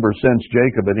remember, since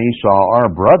Jacob and Esau are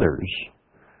brothers,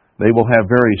 they will have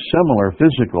very similar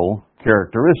physical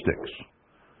characteristics.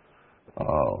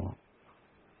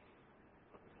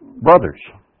 Brothers.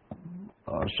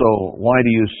 So why do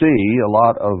you see a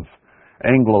lot of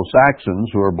Anglo-Saxons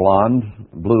who are blonde,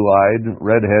 blue-eyed,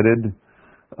 red-headed,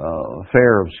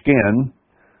 fair of skin,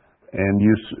 and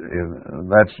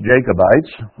that's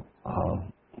Jacobites,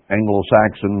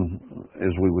 Anglo-Saxon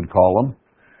as we would call them.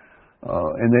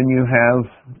 And then you have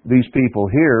these people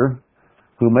here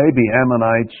who may be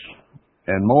Ammonites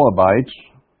and Moabites,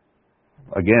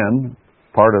 again,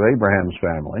 part of Abraham's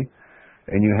family,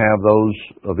 and you have those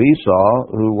of Esau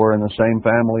who were in the same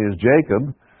family as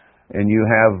Jacob, and you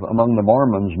have among the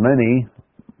Mormons many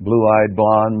blue-eyed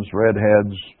blondes,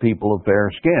 redheads, people of fair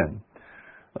skin.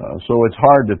 So it's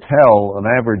hard to tell an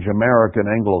average American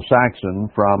Anglo-Saxon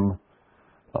from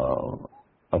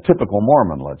a typical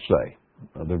Mormon, let's say.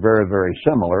 They're very, very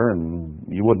similar, and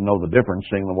you wouldn't know the difference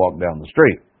seeing them walk down the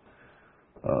street.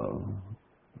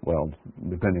 Well,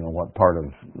 depending on what part of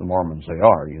the Mormons they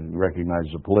are. You recognize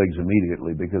the Pligs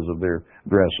immediately because of their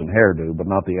dress and hairdo, but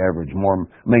not the average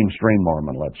mainstream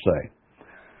Mormon, let's say.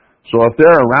 So if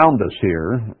they're around us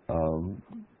here,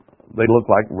 they look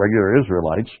like regular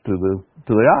Israelites to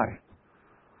the eye.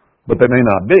 But they may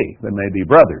not be. They may be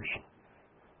brothers.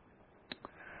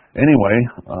 Anyway,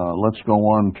 let's go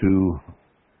on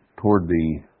toward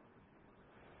the...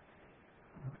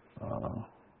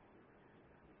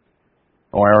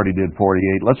 I already did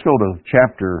 48. Let's go to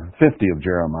chapter 50 of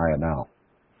Jeremiah now.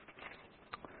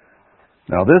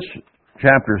 Now this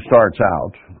chapter starts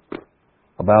out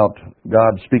about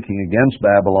God speaking against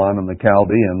Babylon and the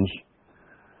Chaldeans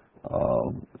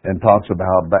and talks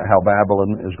about how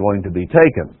Babylon is going to be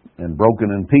taken and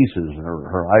broken in pieces,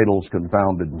 her idols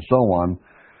confounded and so on,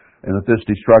 and that this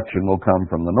destruction will come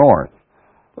from the north.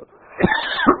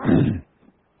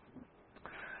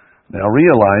 Now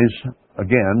realize,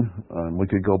 again, we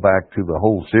could go back to the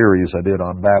whole series I did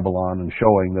on Babylon and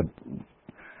showing that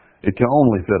it can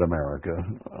only fit America,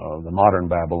 the modern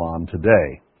Babylon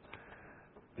today.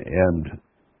 And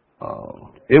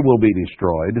it will be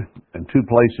destroyed. In two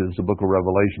places, the book of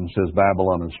Revelation says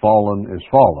Babylon is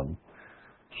fallen.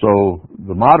 So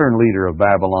the modern leader of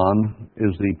Babylon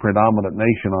is the predominant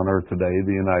nation on earth today,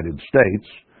 the United States.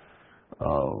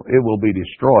 It will be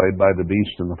destroyed by the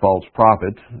beast and the false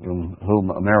prophet, whom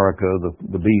America,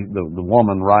 the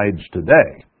woman, rides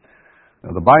today.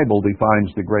 Now, the Bible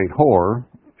defines the great whore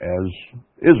as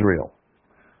Israel.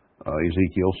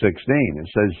 Ezekiel 16. It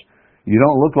says, "You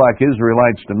don't look like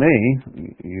Israelites to me.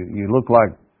 You look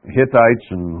like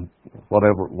Hittites and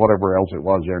whatever else it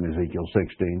was there in Ezekiel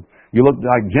 16. You look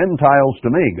like Gentiles to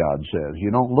me," God says.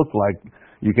 "You don't look like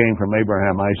you came from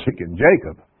Abraham, Isaac, and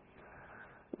Jacob."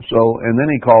 So, and then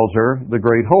he calls her the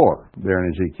great whore there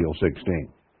in Ezekiel 16.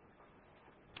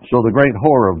 So the great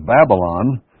whore of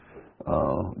Babylon,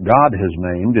 God has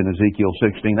named in Ezekiel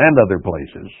 16 and other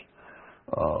places,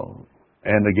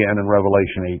 and again in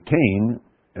Revelation 18,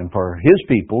 and for his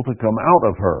people to come out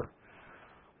of her.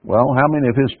 Well, how many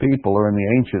of his people are in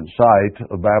the ancient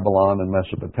site of Babylon and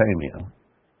Mesopotamia?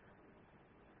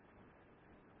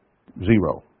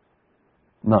 0.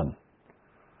 None.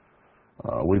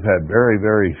 We've had very,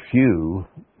 very few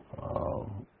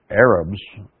Arabs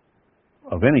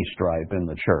of any stripe in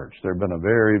the church. There have been a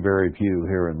very, very few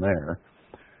here and there,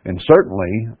 and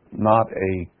certainly not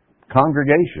a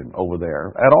congregation over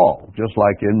there at all, just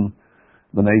like in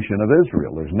the nation of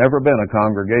Israel. There's never been a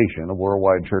congregation, a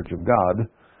worldwide church of God,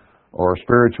 or a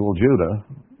spiritual Judah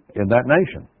in that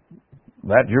nation.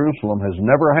 That Jerusalem has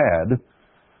never had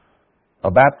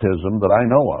a baptism that I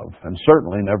know of, and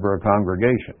certainly never a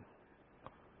congregation.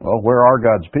 Well, where are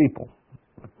God's people?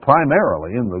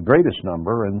 Primarily, in the greatest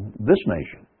number, in this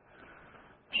nation.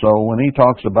 So when he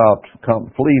talks about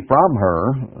flee from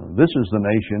her, this is the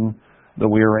nation that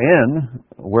we are in,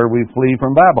 where we flee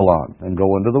from Babylon and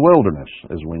go into the wilderness,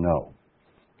 as we know.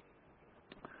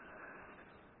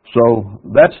 So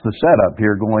that's the setup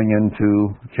here going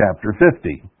into chapter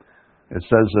 50. It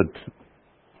says that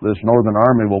this northern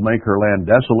army will make her land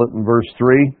desolate in verse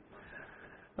 3.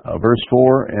 Verse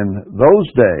 4, "In those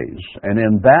days and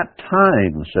in that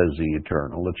time, says the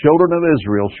Eternal, the children of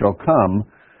Israel shall come,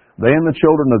 they and the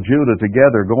children of Judah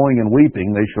together, going and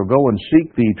weeping. They shall go and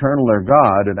seek the Eternal their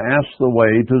God and ask the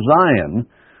way to Zion,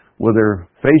 with their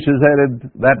faces headed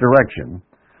that direction.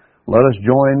 Let us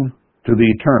join to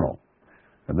the Eternal."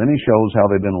 And then he shows how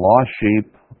they've been lost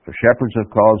sheep. The shepherds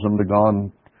have caused them to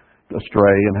gone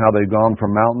astray, and how they've gone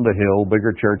from mountain to hill,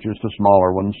 bigger churches to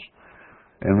smaller ones,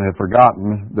 and have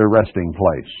forgotten their resting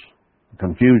place.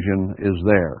 Confusion is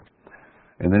there.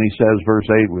 And then he says, verse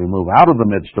 8, "We move out of the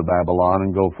midst of Babylon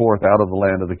and go forth out of the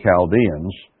land of the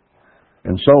Chaldeans,"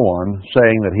 and so on,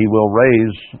 saying that he will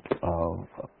raise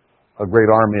a great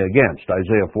army against.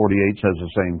 Isaiah 48 says the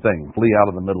same thing. Flee out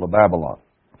of the middle of Babylon,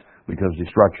 because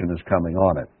destruction is coming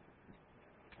on it.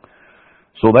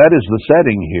 So that is the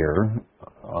setting here.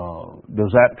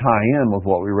 Does that tie in with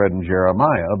what we read in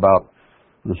Jeremiah about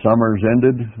the summer's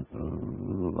ended,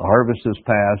 the harvest is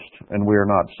past, and we are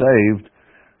not saved,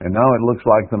 and now it looks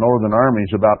like the northern army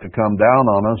is about to come down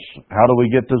on us? How do we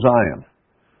get to Zion?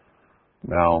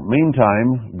 Now,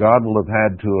 meantime, God will have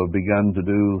had to have begun to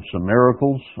do some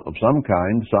miracles of some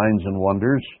kind, signs and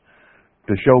wonders,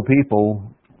 to show people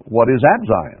what is at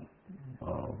Zion.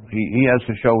 He has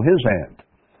to show his hand.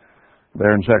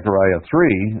 There in Zechariah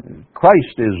 3,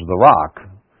 Christ is the rock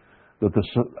that the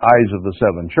eyes of the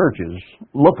seven churches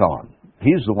look on.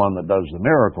 He's the one that does the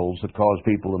miracles that cause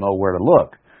people to know where to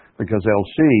look, because they'll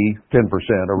see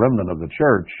 10%, a remnant of the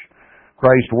church,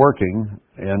 Christ working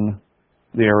in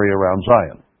the area around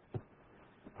Zion,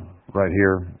 right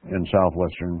here in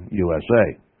southwestern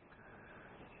USA.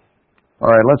 All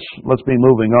right, let's be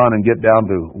moving on and get down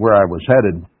to where I was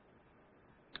headed.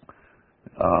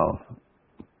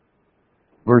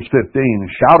 Verse 15,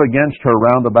 "Shout against her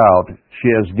round about. She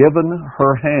has given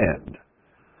her hand.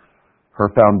 Her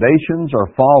foundations are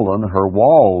fallen, her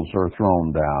walls are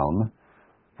thrown down,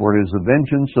 for it is the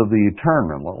vengeance of the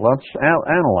Eternal." Well, let's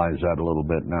analyze that a little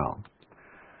bit now.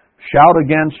 Shout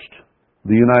against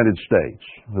the United States,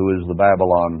 who is the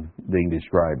Babylon being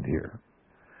described here.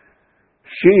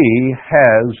 She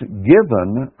has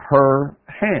given her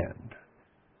hand.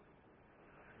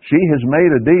 She has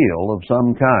made a deal of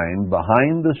some kind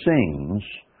behind the scenes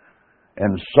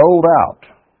and sold out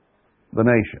the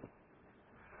nation.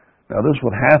 Now, this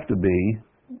would have to be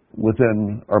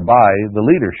within or by the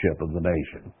leadership of the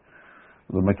nation.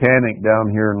 The mechanic down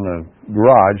here in the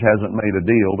garage hasn't made a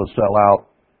deal to sell out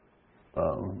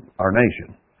our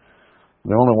nation.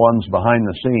 The only ones behind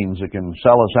the scenes that can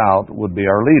sell us out would be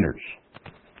our leaders.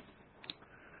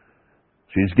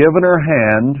 She's given her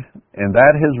hand, and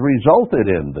that has resulted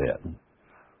in then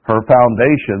her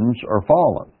foundations are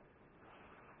fallen.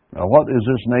 Now, what is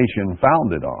this nation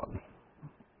founded on?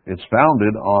 It's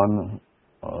founded on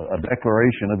a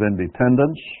Declaration of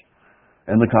Independence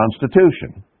and the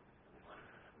Constitution.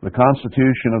 The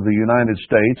Constitution of the United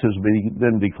States has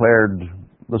been declared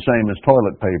the same as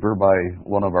toilet paper by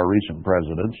one of our recent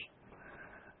presidents,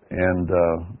 and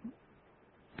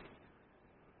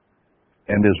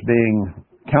is being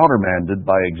countermanded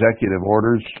by executive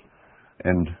orders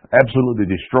and absolutely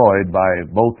destroyed by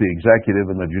both the executive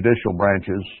and the judicial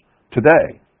branches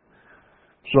today.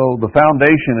 So the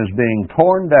foundation is being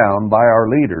torn down by our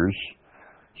leaders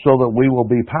so that we will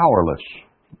be powerless,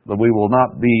 that we will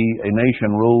not be a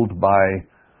nation ruled by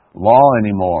law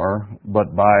anymore,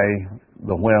 but by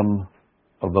the whim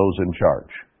of those in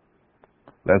charge.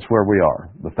 That's where we are.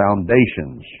 The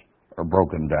foundations are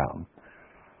broken down.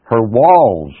 Her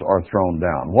walls are thrown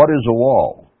down. What is a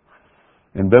wall?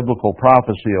 In biblical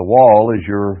prophecy, a wall is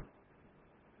your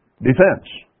defense.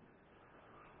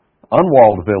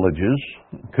 Unwalled villages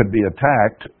could be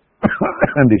attacked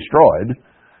and destroyed,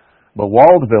 but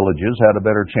walled villages had a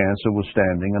better chance of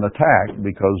withstanding an attack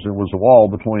because there was a wall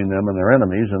between them and their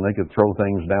enemies, and they could throw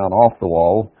things down off the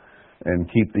wall and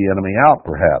keep the enemy out,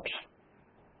 perhaps.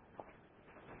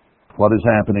 What is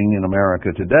happening in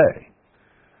America today?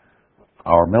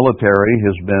 Our military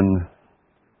has been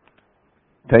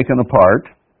taken apart.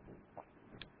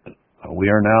 We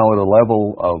are now at a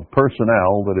level of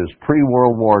personnel that is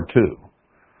pre-World War II.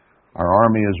 Our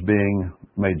Army is being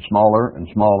made smaller and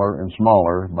smaller and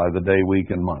smaller by the day,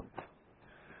 week, and month.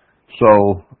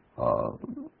 So,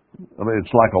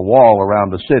 it's like a wall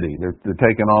around the city. They're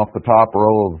taking off the top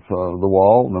row of the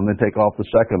wall, and then they take off the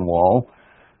second wall.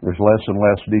 There's less and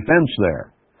less defense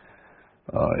there.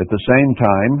 At the same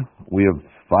time, we have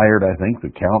fired, I think the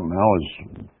count now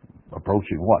is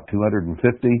approaching,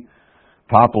 250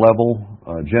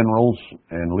 top-level generals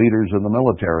and leaders in the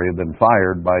military have been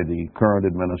fired by the current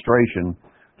administration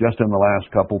just in the last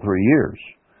 3 years.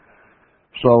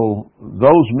 So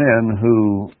those men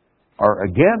who are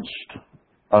against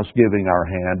us giving our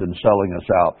hand and selling us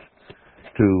out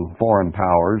to foreign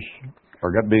powers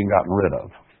are being gotten rid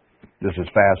of just as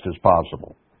fast as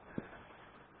possible.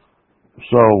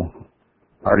 So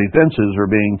our defenses are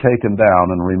being taken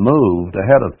down and removed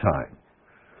ahead of time.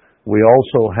 We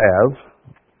also have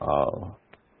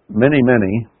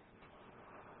many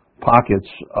pockets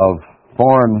of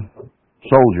foreign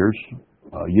soldiers,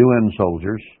 UN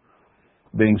soldiers,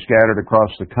 being scattered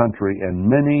across the country, and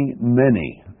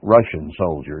many Russian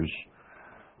soldiers.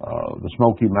 The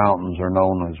Smoky Mountains are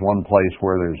known as one place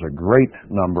where there's a great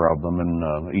number of them in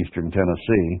eastern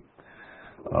Tennessee.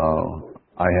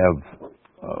 I have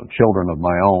children of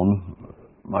my own.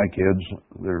 My kids,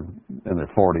 they're in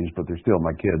their 40s, but they're still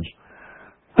my kids,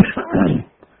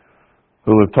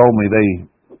 who have told me they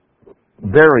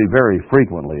very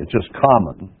frequently, it's just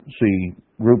common, see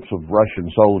groups of Russian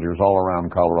soldiers all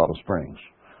around Colorado Springs.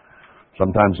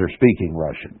 Sometimes they're speaking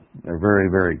Russian. They're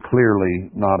very clearly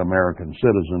not American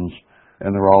citizens,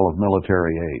 and they're all of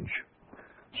military age.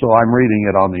 So I'm reading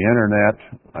it on the internet,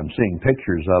 I'm seeing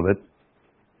pictures of it,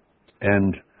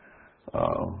 and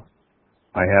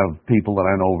I have people that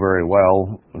I know very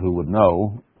well who would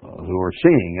know, who are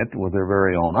seeing it with their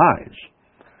very own eyes.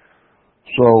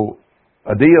 So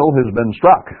a deal has been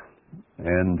struck,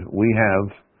 and we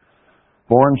have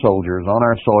foreign soldiers on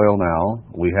our soil now.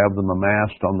 We have them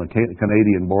amassed on the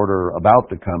Canadian border about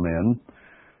to come in,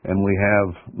 and we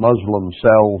have Muslim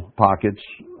cell pockets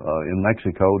in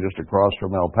Mexico just across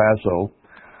from El Paso.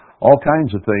 All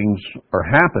kinds of things are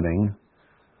happening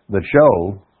that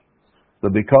show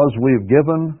that because we've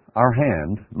given our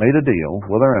hand, made a deal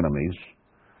with our enemies,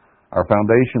 our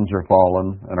foundations are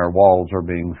fallen and our walls are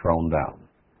being thrown down.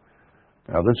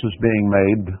 Now, this is being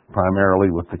made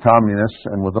primarily with the communists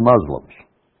and with the Muslims.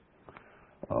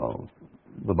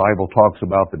 The Bible talks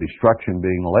about the destruction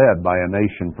being led by a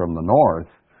nation from the north,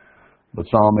 but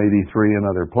Psalm 83 and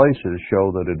other places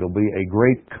show that it'll be a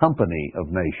great company of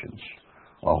nations.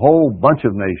 A whole bunch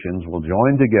of nations will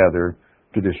join together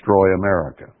to destroy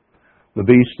America. The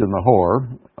beast and the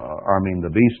whore, the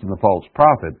beast and the false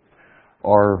prophet,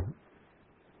 are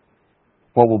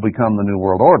what will become the New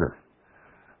World Order.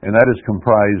 And that is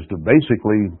comprised of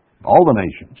basically all the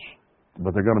nations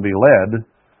but they're going to be led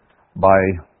by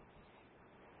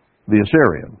the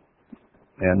Assyrian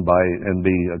and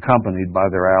be accompanied by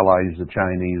their allies, the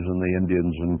Chinese and the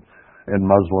Indians and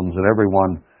Muslims and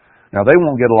everyone. Now, they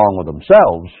won't get along with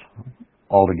themselves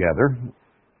altogether,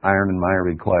 iron and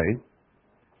miry clay,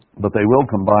 but they will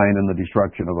combine in the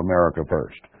destruction of America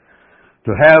first.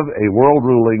 To have a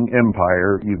world-ruling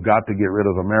empire, you've got to get rid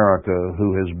of America,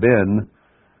 who has been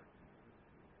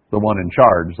the one in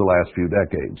charge the last few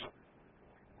decades.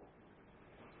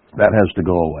 That has to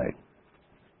go away.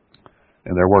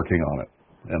 And they're working on it.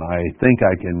 And I think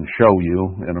I can show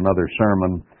you in another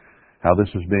sermon how this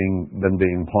has been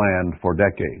being planned for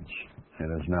decades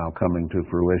and is now coming to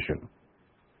fruition.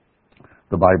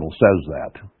 The Bible says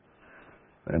that.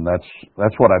 And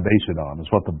that's what I base it on.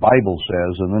 It's what the Bible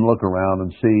says, and then look around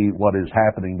and see what is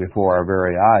happening before our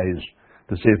very eyes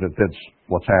to see if it fits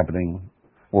what's happening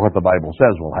or what the Bible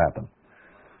says will happen.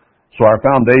 So our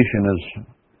foundation is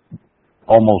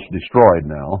almost destroyed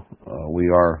now. We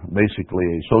are basically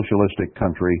a socialistic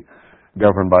country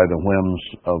governed by the whims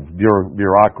of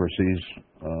bureaucracies,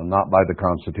 not by the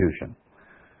Constitution.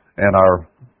 And our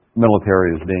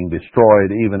military is being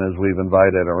destroyed, even as we've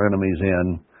invited our enemies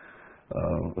in,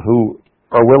 who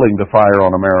are willing to fire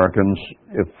on Americans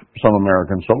if some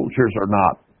American soldiers are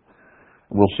not.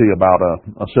 We'll see about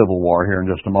a civil war here in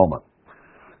just a moment.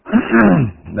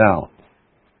 Now,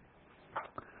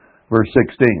 verse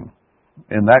 16.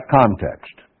 In that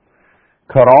context,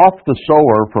 cut off the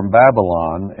sower from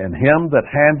Babylon and him that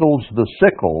handles the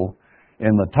sickle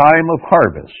in the time of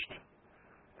harvest.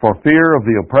 For fear of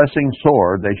the oppressing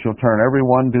sword, they shall turn every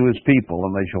one to his people,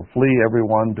 and they shall flee every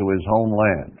one to his own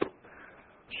land.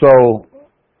 So,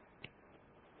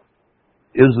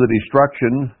 is the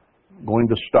destruction going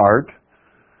to start?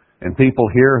 And people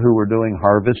here who are doing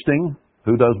harvesting,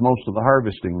 who does most of the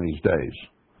harvesting these days?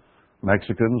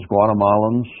 Mexicans,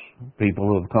 Guatemalans, people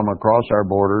who have come across our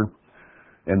border,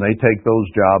 and they take those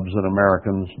jobs that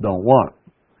Americans don't want.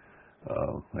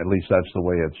 At least that's the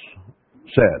way it's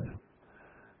said.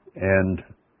 And it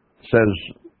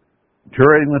says,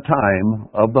 during the time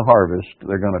of the harvest,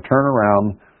 they're going to turn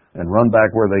around and run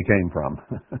back where they came from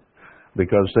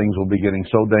because things will be getting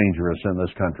so dangerous in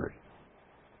this country.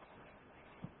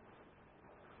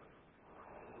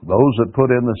 Those that put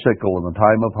in the sickle in the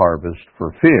time of harvest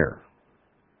for fear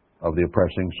of the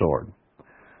oppressing sword.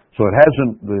 So it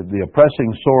hasn't, the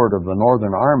oppressing sword of the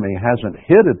Northern Army hasn't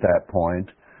hit at that point,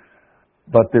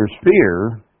 but there's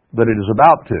fear that it is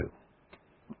about to.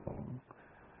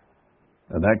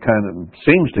 And that kind of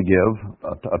seems to give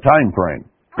a time frame.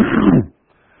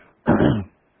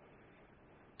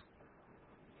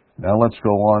 Now let's go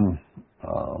on.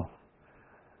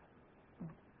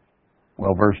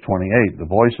 Verse 28, the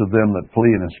voice of them that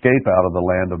flee and escape out of the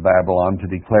land of Babylon to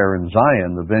declare in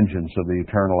Zion the vengeance of the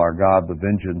eternal our God, the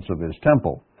vengeance of his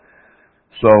temple.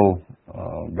 So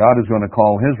God is going to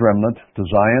call his remnant to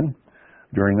Zion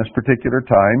during this particular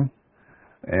time.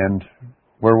 And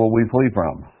where will we flee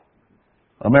from?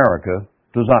 America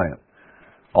to Zion.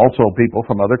 Also people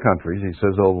from other countries. He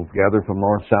says they'll gather from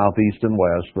north, south, east, and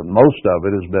west, but most of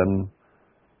it has been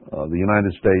the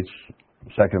United States,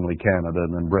 secondly Canada,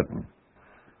 and then Britain.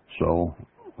 So,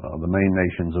 the main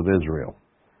nations of Israel.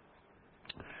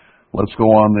 Let's go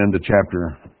on then to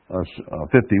chapter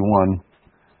 51.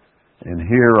 And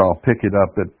here I'll pick it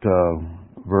up at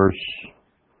verse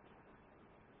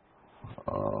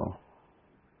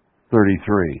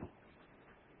 33.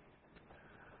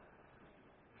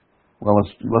 Well,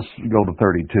 let's go to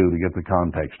 32 to get the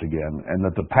context again. And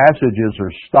that the passages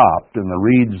are stopped, and the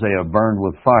reeds they have burned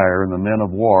with fire, and the men of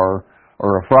war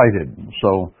are affrighted.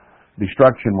 So,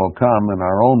 destruction will come, and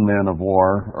our own men of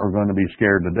war are going to be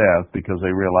scared to death because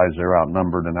they realize they're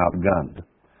outnumbered and outgunned.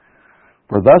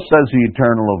 For thus says the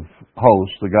Eternal of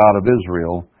hosts, the God of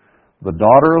Israel, the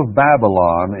daughter of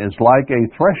Babylon is like a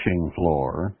threshing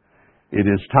floor. It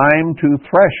is time to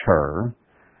thresh her,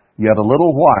 yet a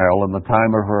little while, and the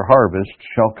time of her harvest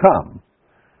shall come.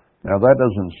 Now that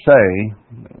doesn't say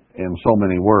in so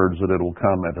many words that it will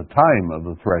come at a time of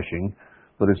the threshing,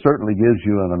 but it certainly gives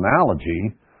you an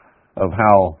analogy of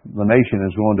how the nation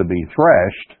is going to be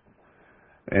threshed,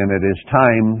 and it is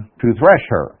time to thresh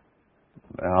her.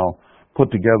 Now, put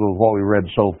together with what we read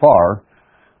so far,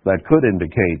 that could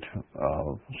indicate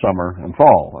summer and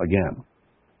fall again.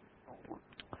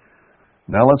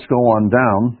 Now let's go on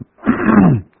down.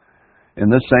 In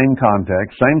this same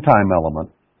context, same time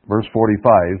element, verse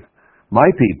 45, my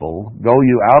people, go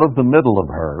you out of the middle of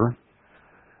her,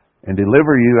 and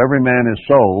deliver you every man his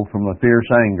soul from the fierce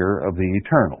anger of the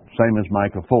Eternal. Same as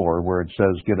Micah 4, where it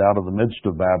says, get out of the midst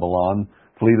of Babylon,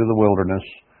 flee to the wilderness,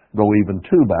 go even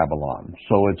to Babylon.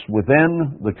 So it's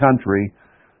within the country,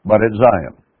 but at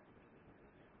Zion.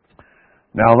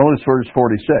 Now notice verse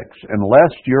 46. And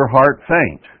lest your heart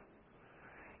faint,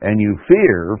 and you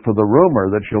fear for the rumor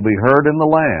that shall be heard in the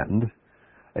land,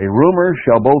 a rumor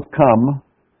shall both come,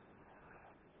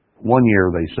 1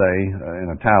 year they say,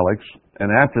 in italics, and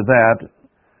after that,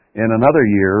 in another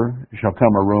year shall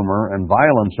come a rumor, and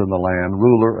violence in the land,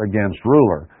 ruler against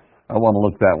ruler. I want to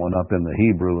look that one up in the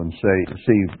Hebrew and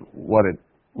see what it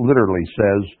literally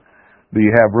says. Do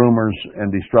you have rumors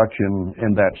and destruction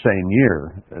in that same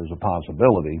year as a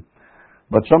possibility?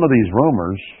 But some of these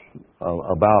rumors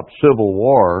about civil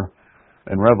war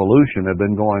and revolution have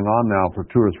been going on now for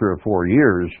 2 or 3 or 4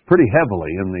 years, pretty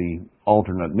heavily in the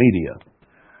alternate media,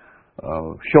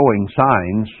 showing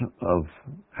signs of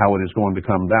how it is going to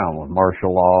come down with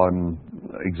martial law and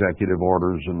executive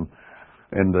orders and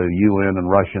the UN and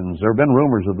Russians. There have been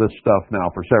rumors of this stuff now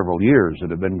for several years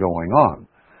that have been going on.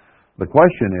 The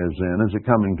question is then, is it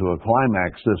coming to a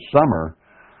climax this summer,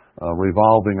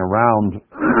 revolving around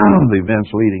the events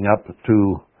leading up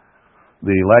to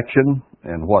the election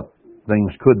and what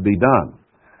things could be done?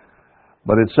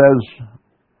 But it says,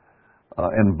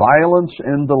 and violence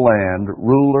in the land,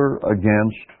 ruler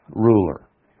against ruler.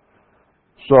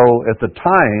 So at the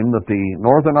time that the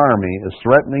Northern Army is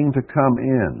threatening to come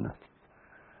in,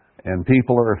 and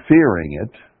people are fearing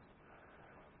it,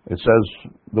 it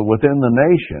says that within the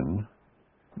nation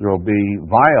there will be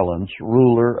violence,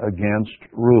 ruler against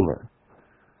ruler.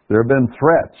 There have been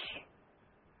threats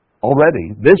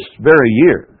already this very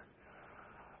year.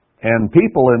 And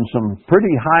people in some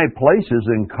pretty high places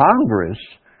in Congress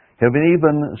have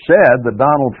even said that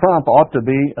Donald Trump ought to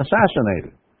be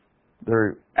assassinated. There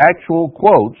are actual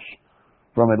quotes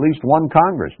from at least one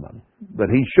congressman that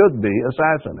he should be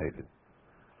assassinated.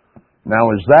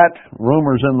 Now, is that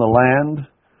rumors in the land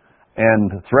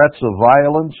and threats of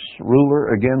violence,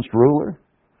 ruler against ruler?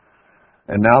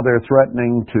 And now they're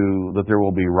threatening that there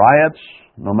will be riots,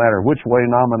 no matter which way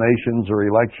nominations or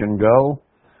election go,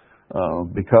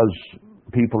 because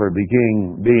people are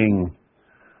being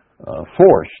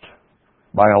forced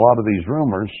by a lot of these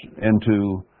rumors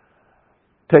into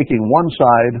taking one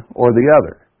side or the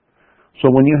other. So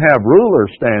when you have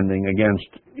rulers standing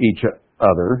against each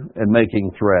other and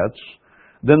making threats,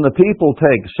 then the people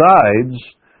take sides,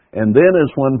 and then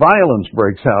is when violence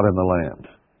breaks out in the land.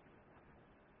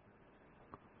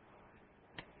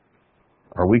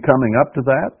 Are we coming up to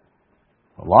that?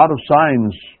 A lot of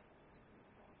signs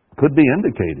could be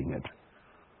indicating it,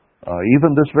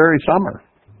 even this very summer.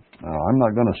 I'm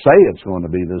not going to say it's going to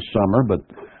be this summer, but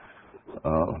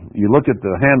you look at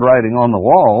the handwriting on the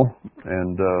wall,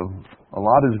 and a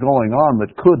lot is going on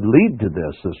that could lead to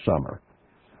this summer.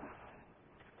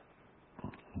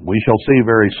 We shall see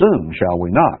very soon, shall we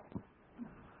not?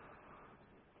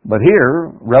 But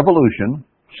here, revolution,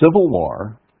 civil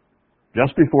war,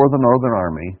 just before the Northern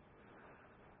Army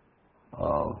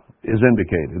is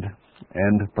indicated,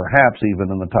 and perhaps even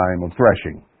in the time of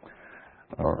threshing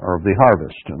or of the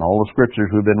harvest. And all the scriptures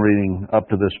we've been reading up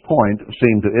to this point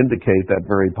seem to indicate that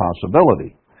very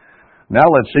possibility. Now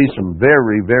let's see some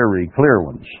very, very clear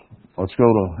ones. Let's go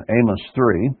to Amos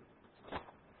 3.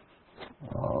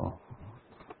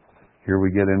 Here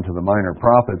we get into the minor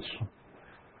prophets,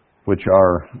 which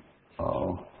are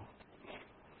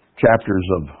chapters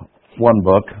of one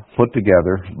book put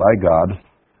together by God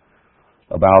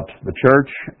about the church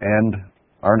and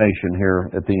our nation here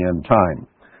at the end time.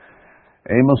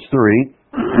 Amos 3,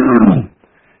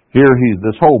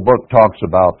 this whole book talks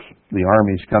about the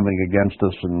armies coming against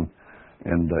us and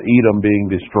Edom being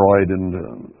destroyed, and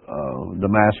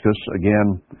Damascus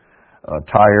again,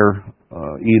 Tyre,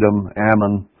 Edom,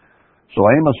 Ammon. So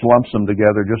Amos lumps them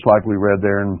together just like we read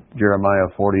there in Jeremiah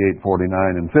 48,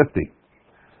 49, and 50.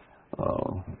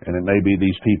 And it may be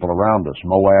these people around us.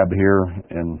 Moab here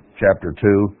in chapter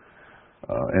 2.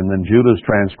 And then Judah's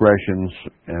transgressions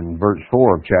in verse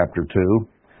 4 of chapter 2.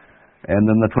 And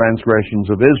then the transgressions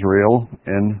of Israel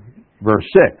in verse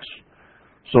 6.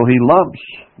 So he lumps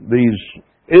these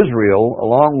Israel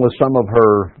along with some of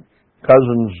her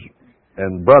cousins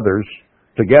and brothers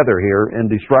together here in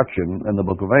destruction in the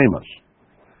book of Amos.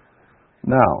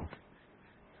 Now,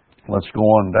 let's go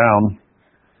on down.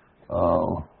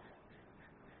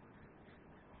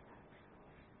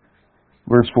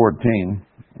 Verse 14.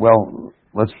 Well,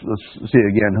 let's see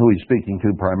again who he's speaking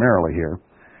to primarily here.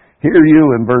 Hear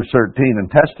you in verse 13, and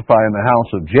testify in the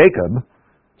house of Jacob,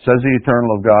 says the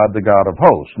eternal of God, the God of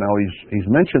hosts. Now he's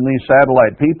mentioned these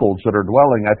satellite peoples that are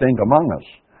dwelling, I think, among us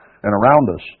and around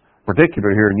us,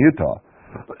 particularly here in Utah.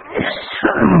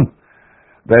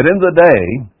 That in the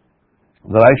day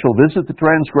that I shall visit the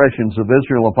transgressions of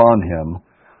Israel upon him.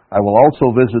 I will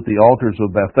also visit the altars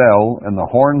of Bethel, and the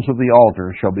horns of the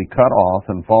altar shall be cut off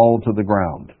and fall to the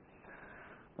ground.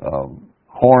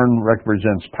 Horn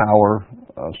represents power,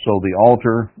 so the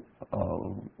altar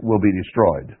will be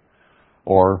destroyed,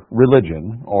 or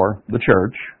religion, or the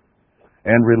church,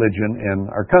 and religion in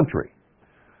our country.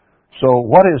 So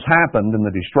what has happened in the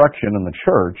destruction in the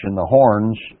church, and the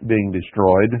horns being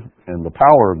destroyed, and the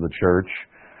power of the church,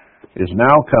 is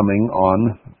now coming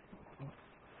on,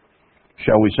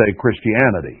 shall we say,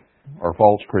 Christianity, or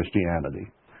false Christianity.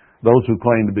 Those who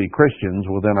claim to be Christians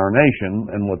within our nation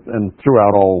and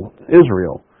throughout all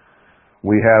Israel.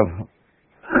 We have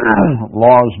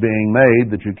laws being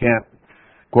made that you can't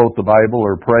quote the Bible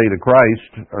or pray to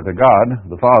Christ or to God,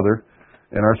 the Father,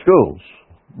 in our schools.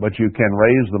 But you can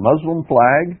raise the Muslim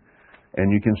flag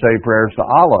and you can say prayers to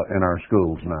Allah in our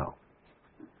schools now.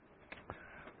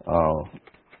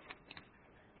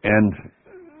 And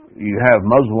you have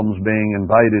Muslims being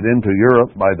invited into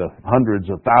Europe by the hundreds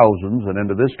of thousands and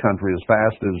into this country as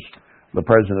fast as the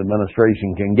present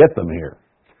administration can get them here.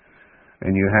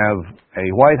 And you have a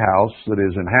White House that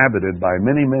is inhabited by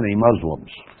many, many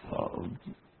Muslims.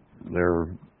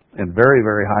 They're in very,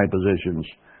 very high positions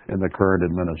in the current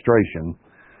administration,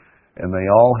 and they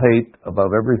all hate,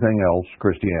 above everything else,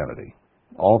 Christianity.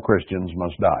 All Christians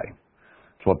must die.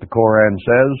 It's what the Koran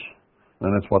says,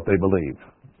 and it's what they believe.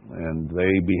 And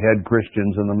they behead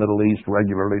Christians in the Middle East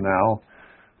regularly now.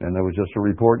 And there was just a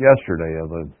report yesterday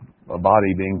of a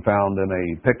body being found in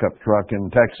a pickup truck in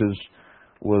Texas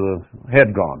with a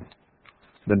head gone,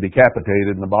 been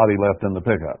decapitated, and the body left in the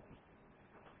pickup.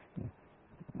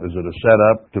 Is it a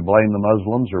setup to blame the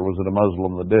Muslims, or was it a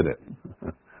Muslim that did it?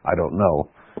 I don't know.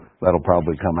 That'll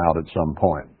probably come out at some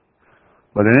point.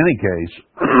 But in any case,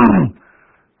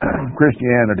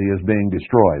 Christianity is being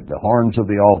destroyed. The horns of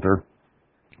the altar,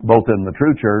 both in the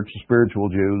true church, the spiritual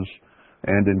Jews,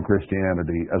 and in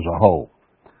Christianity as a whole.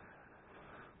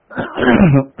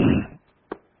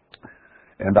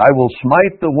 And I will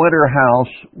smite the winter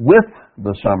house with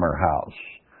the summer house,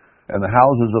 and the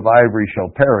houses of ivory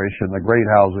shall perish, and the great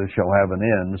houses shall have an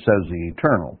end, says the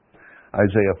Eternal.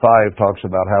 Isaiah 5 talks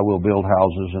about how we'll build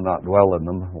houses and not dwell in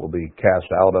them. We'll be cast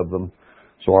out of them.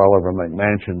 So all of our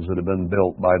mansions that have been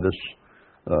built by this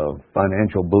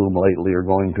financial boom lately are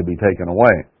going to be taken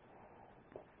away.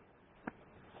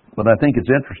 But I think it's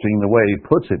interesting the way he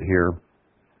puts it here.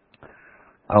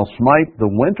 I'll smite the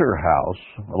winter house.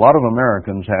 A lot of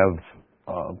Americans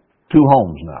have two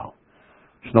homes now.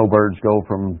 Snowbirds go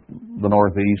from the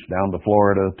Northeast down to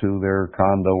Florida to their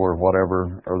condo or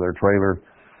whatever, or their trailer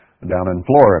down in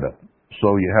Florida.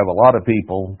 So you have a lot of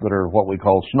people that are what we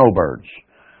call snowbirds.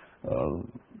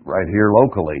 Right here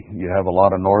locally, you have a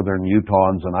lot of northern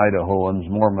Utahns and Idahoans,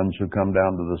 Mormons who come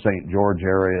down to the St. George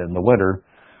area in the winter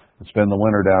and spend the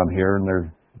winter down here, and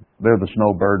they're the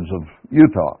snowbirds of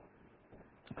Utah.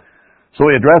 So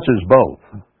he addresses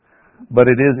both. But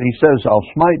he says,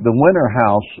 I'll smite the winter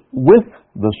house with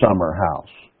the summer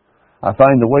house. I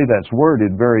find the way that's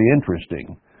worded very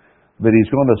interesting. That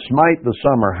he's going to smite the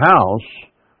summer house,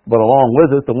 but along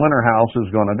with it, the winter house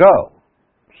is going to go.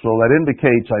 So that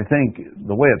indicates, I think,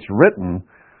 the way it's written,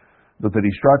 that the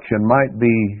destruction might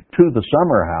be to the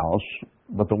summer house,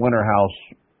 but the winter house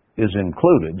is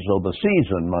included. So the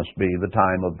season must be the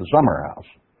time of the summer house.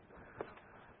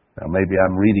 Now, maybe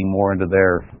I'm reading more into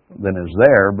there than is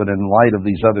there, but in light of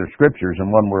these other scriptures and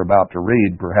one we're about to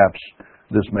read, perhaps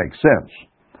this makes sense.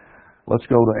 Let's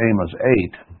go to Amos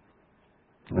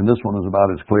 8, and this one is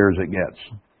about as clear as it gets.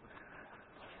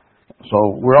 So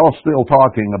we're all still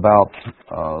talking about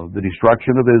the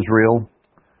destruction of Israel,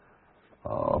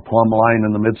 a plumb line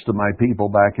in the midst of my people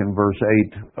back in verse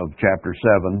 8 of chapter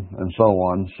 7, and so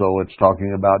on. So it's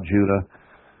talking about Judah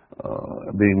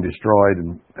being destroyed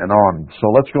and on. So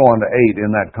let's go on to 8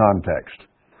 in that context.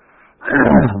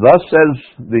 Thus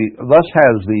has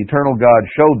the eternal God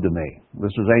showed to me,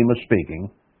 this is Amos speaking,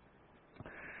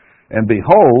 and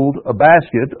behold, a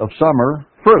basket of summer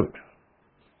fruit,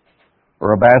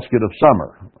 or a basket of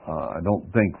summer. I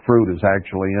don't think fruit is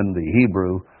actually in the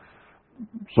Hebrew,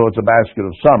 so it's a basket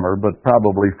of summer, but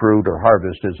probably fruit or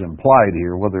harvest is implied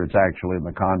here, whether it's actually in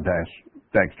the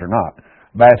context or not.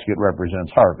 Basket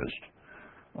represents harvest.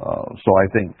 So I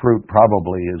think fruit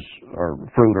probably is, or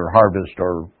fruit or harvest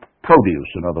or produce,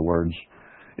 in other words,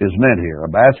 is meant here. A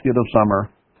basket of summer.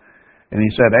 And he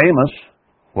said, Amos,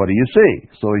 what do you see?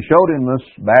 So he showed him this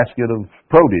basket of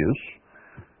produce.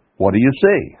 What do you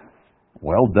see?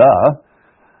 Well, duh.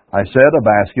 I said a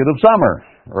basket of summer,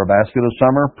 or a basket of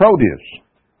summer produce.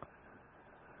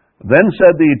 Then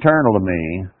said the Eternal to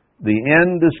me, the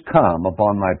end is come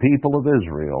upon my people of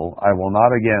Israel, I will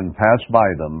not again pass by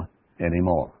them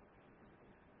anymore.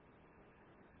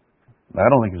 I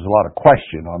don't think there's a lot of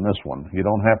question on this one. You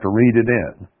don't have to read it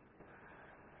in.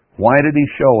 Why did he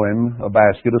show him a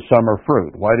basket of summer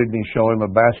fruit? Why didn't he show him a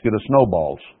basket of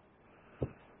snowballs?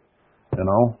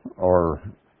 Or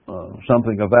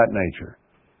something of that nature.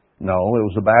 No, it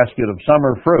was a basket of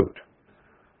summer fruit.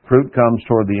 Fruit comes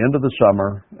toward the end of the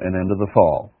summer and into the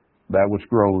fall. That which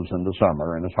grows in the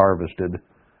summer and is harvested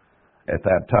at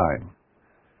that time.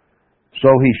 So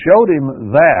he showed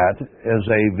him that as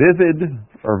a vivid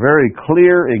or very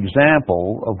clear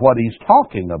example of what he's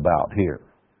talking about here.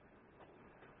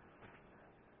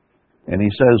 And he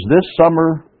says, this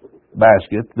summer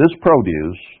basket, this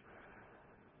produce,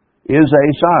 is a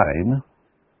sign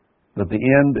that the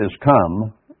end is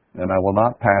come, and I will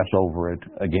not pass over it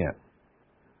again.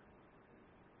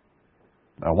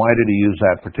 Now, why did he use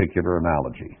that particular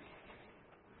analogy?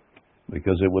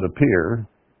 Because it would appear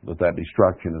that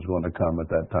destruction is going to come at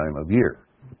that time of year.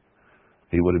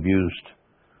 He would have used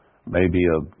maybe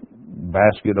a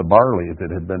basket of barley if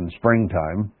it had been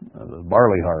springtime, the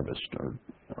barley harvest, or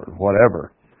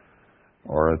whatever,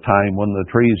 or a time when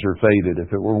the trees are faded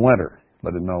if it were winter.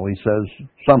 But no, he says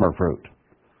summer fruit.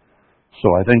 So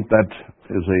I think that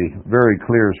is a very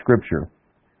clear scripture.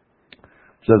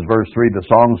 It says, verse 3, the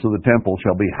songs of the temple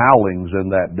shall be howlings in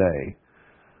that day,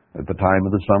 at the time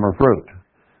of the summer fruit.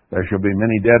 There shall be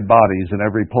many dead bodies in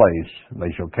every place.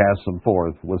 They shall cast them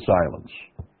forth with silence.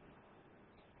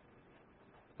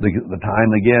 The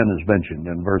time again is mentioned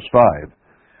in verse 5,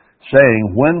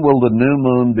 saying, when will the new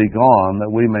moon be gone, that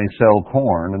we may sell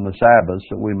corn, and the Sabbaths,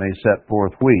 that we may set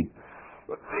forth wheat,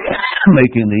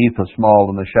 making the ephah small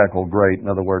and the shekel great, in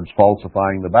other words,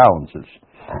 falsifying the balances.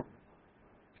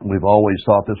 We've always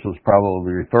thought this was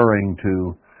probably referring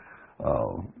to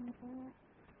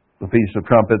the Feast of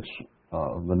Trumpets,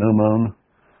 the new moon,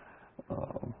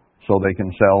 so they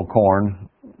can sell corn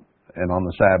and on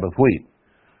the Sabbath wheat.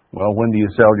 Well, when do you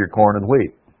sell your corn and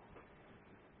wheat?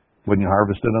 When you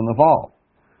harvest it in the fall.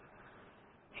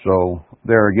 So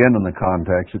there again in the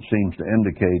context, it seems to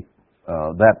indicate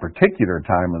that particular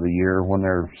time of the year when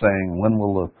they're saying, when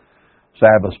will the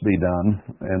Sabbaths be done?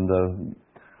 And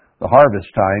the harvest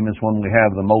time is when we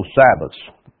have the most Sabbaths.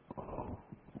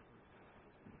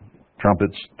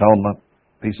 Trumpets, atonement,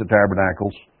 Feast of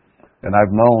Tabernacles. And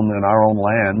I've known in our own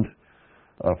land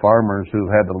farmers who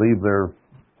had to leave their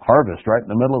harvest right in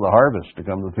the middle of the harvest to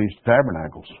come to the Feast of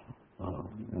Tabernacles.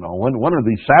 When are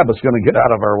these Sabbaths going to get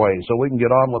out of our way so we can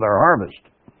get on with our harvest?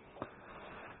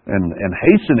 And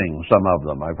hastening some of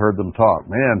them. I've heard them talk.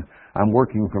 Man, I'm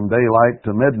working from daylight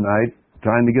to midnight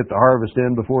trying to get the harvest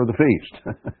in before the feast.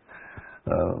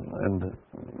 And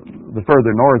the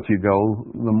further north you go,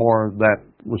 the more that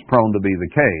was prone to be the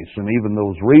case. And even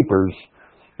those reapers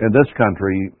in this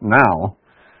country now,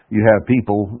 you have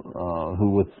people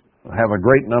who have a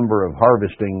great number of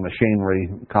harvesting machinery,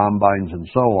 combines and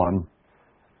so on.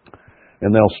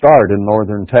 And they'll start in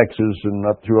northern Texas and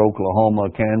up through Oklahoma,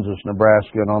 Kansas,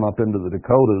 Nebraska, and on up into the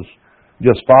Dakotas,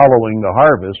 just following the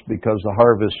harvest, because the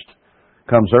harvest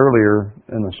comes earlier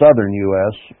in the southern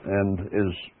U.S. and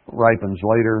ripens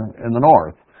later in the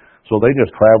north. So they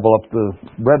just travel up the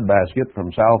breadbasket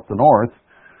from south to north,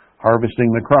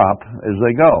 harvesting the crop as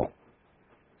they go.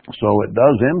 So it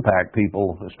does impact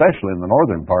people, especially in the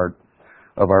northern part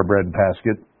of our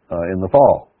breadbasket in the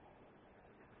fall.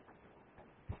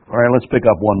 All right, let's pick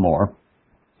up one more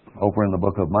over in the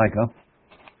book of Micah.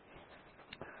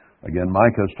 Again,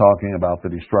 Micah is talking about the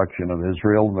destruction of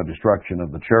Israel, the destruction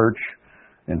of the church,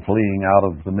 and fleeing out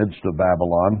of the midst of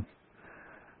Babylon.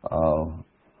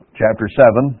 Chapter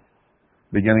 7,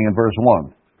 beginning in verse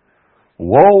 1.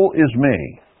 Woe is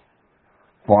me,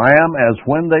 for I am as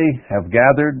when they have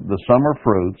gathered the summer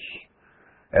fruits,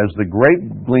 as the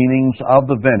grape gleanings of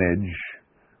the vintage.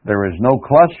 There is no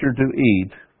cluster to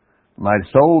eat. My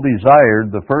soul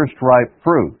desired the first ripe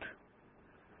fruit.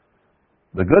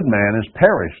 The good man is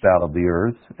perished out of the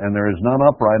earth, and there is none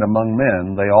upright among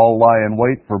men. They all lie in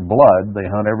wait for blood. They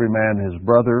hunt every man his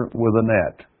brother with a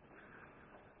net.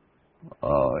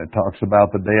 It talks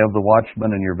about the day of the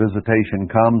watchman, and your visitation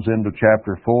comes into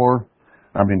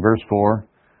verse 4.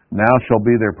 Now shall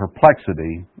be their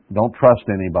perplexity. Don't trust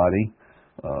anybody,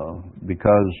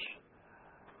 because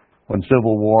when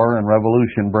civil war and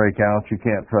revolution break out, you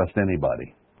can't trust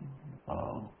anybody.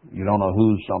 You don't know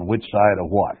who's on which side of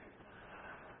what.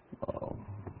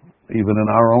 Even in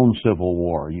our own civil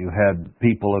war, you had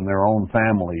people in their own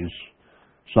families.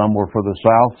 Some were for the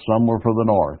south, some were for the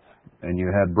north. And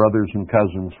you had brothers and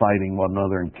cousins fighting one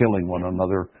another and killing one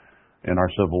another in our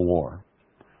civil war.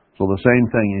 So the same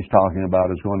thing he's talking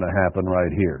about is going to happen right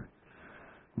here.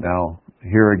 Now,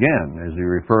 here again, is he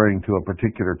referring to a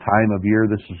particular time of year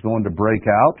this is going to break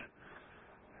out?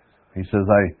 He says,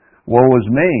 woe is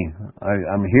me.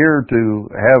 I'm here to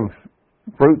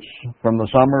have fruits from the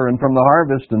summer and from the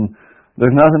harvest, and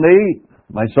there's nothing to eat.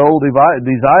 My soul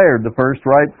desired the first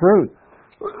ripe fruit.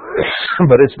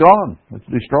 But it's gone. It's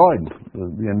destroyed.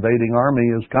 The invading army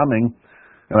is coming.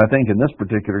 And I think in this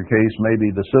particular case, maybe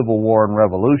the Civil War and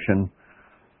Revolution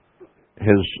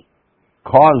has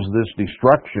caused this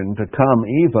destruction to come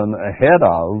even ahead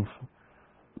of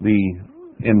the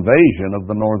invasion of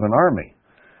the Northern Army.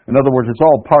 In other words, it's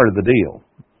all part of the deal.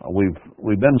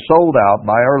 We've been sold out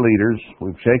by our leaders.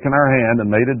 We've shaken our hand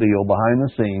and made a deal behind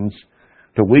the scenes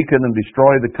to weaken and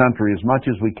destroy the country as much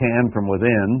as we can from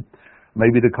within,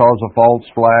 maybe to cause a false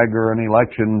flag or an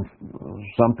election,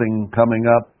 something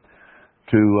coming up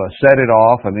to set it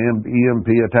off, an EMP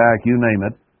attack, you name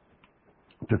it,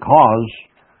 to cause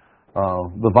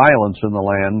the violence in the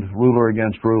land, ruler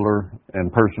against ruler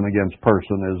and person against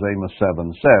person, as Amos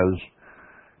 7 says.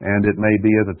 And it may be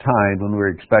at a time when we're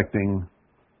expecting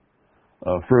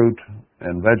fruit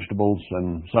and vegetables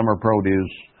and summer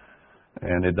produce,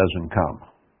 and it doesn't come.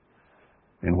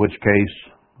 In which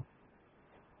case,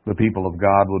 the people of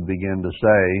God would begin to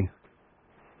say,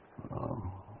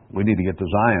 we need to get to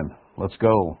Zion. Let's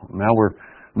go. Now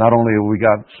not only have we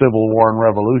got civil war and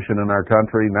revolution in our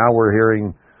country, now we're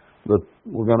hearing that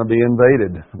we're going to be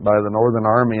invaded by the Northern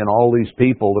Army and all these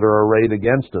people that are arrayed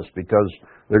against us, because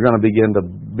they're going to begin to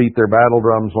beat their battle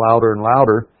drums louder and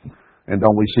louder. And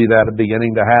don't we see that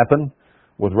beginning to happen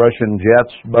with Russian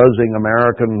jets buzzing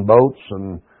American boats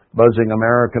and buzzing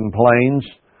American planes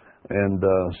and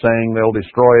saying they'll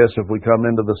destroy us if we come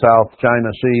into the South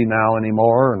China Sea now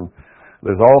anymore. And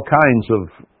there's all kinds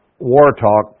of war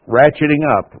talk ratcheting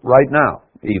up right now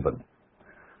even.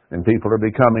 And people are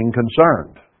becoming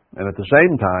concerned. And at the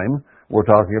same time, we're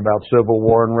talking about civil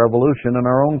war and revolution in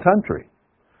our own country.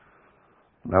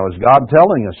 Now, is God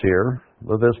telling us here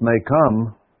that this may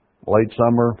come late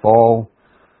summer, fall,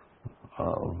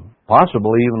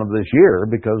 possibly even of this year,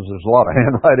 because there's a lot of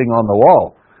handwriting on the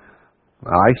wall?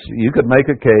 Now, you could make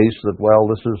a case that, well,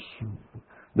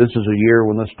 this is a year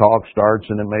when this talk starts,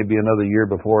 and it may be another year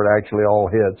before it actually all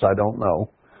hits. I don't know.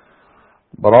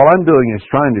 But all I'm doing is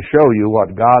trying to show you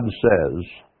what God says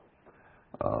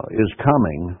is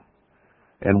coming,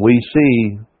 and we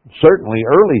see certainly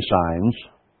early signs.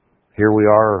 Here we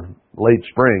are, late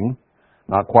spring,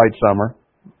 not quite summer.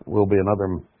 We'll be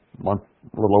another month,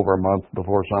 a little over a month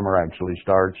before summer actually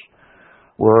starts.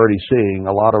 We're already seeing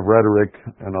a lot of rhetoric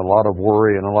and a lot of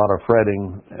worry and a lot of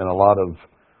fretting and a lot of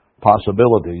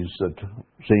possibilities that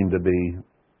seem to be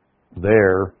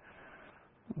there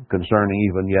concerning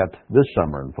even yet this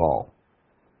summer and fall.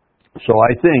 So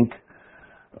I think,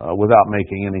 without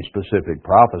making any specific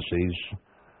prophecies,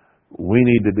 we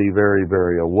need to be very,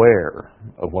 very aware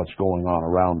of what's going on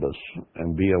around us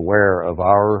and be aware of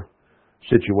our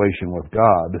situation with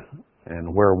God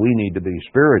and where we need to be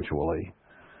spiritually,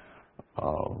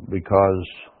 because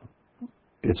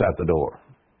it's at the door.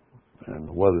 And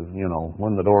whether,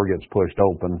 when the door gets pushed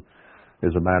open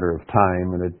is a matter of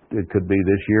time, and it could be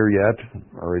this year yet,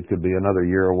 or it could be another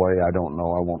year away. I don't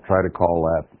know. I won't try to call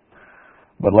that.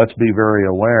 But let's be very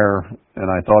aware,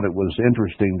 and I thought it was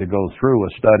interesting to go through a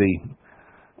study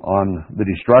on the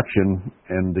destruction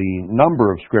and the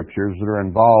number of scriptures that are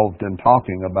involved in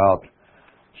talking about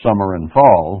summer and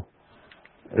fall,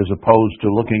 as opposed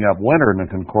to looking up winter in the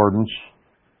concordance,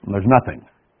 and there's nothing.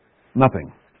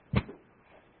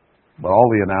 But all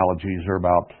the analogies are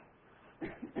about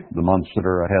the months that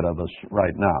are ahead of us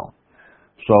right now.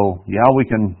 So, yeah, we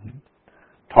can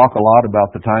talk a lot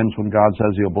about the times when God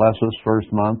says He'll bless us,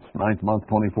 first month, 9th month,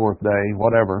 24th day,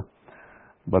 whatever.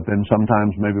 But then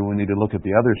sometimes maybe we need to look at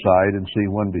the other side and see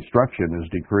when destruction is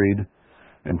decreed.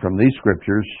 And from these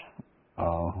scriptures,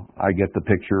 I get the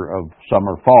picture of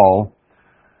summer, fall,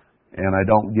 and I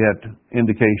don't get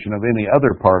indication of any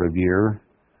other part of year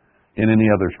in any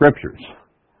other scriptures.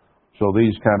 So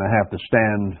these kind of have to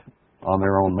stand on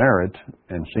their own merit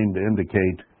and seem to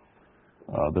indicate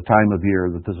the time of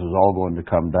year that this is all going to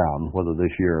come down. Whether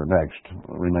this year or next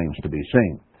remains to be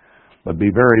seen. But be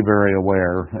very, very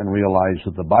aware and realize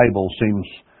that the Bible seems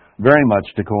very much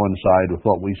to coincide with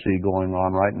what we see going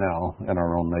on right now in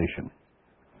our own nation.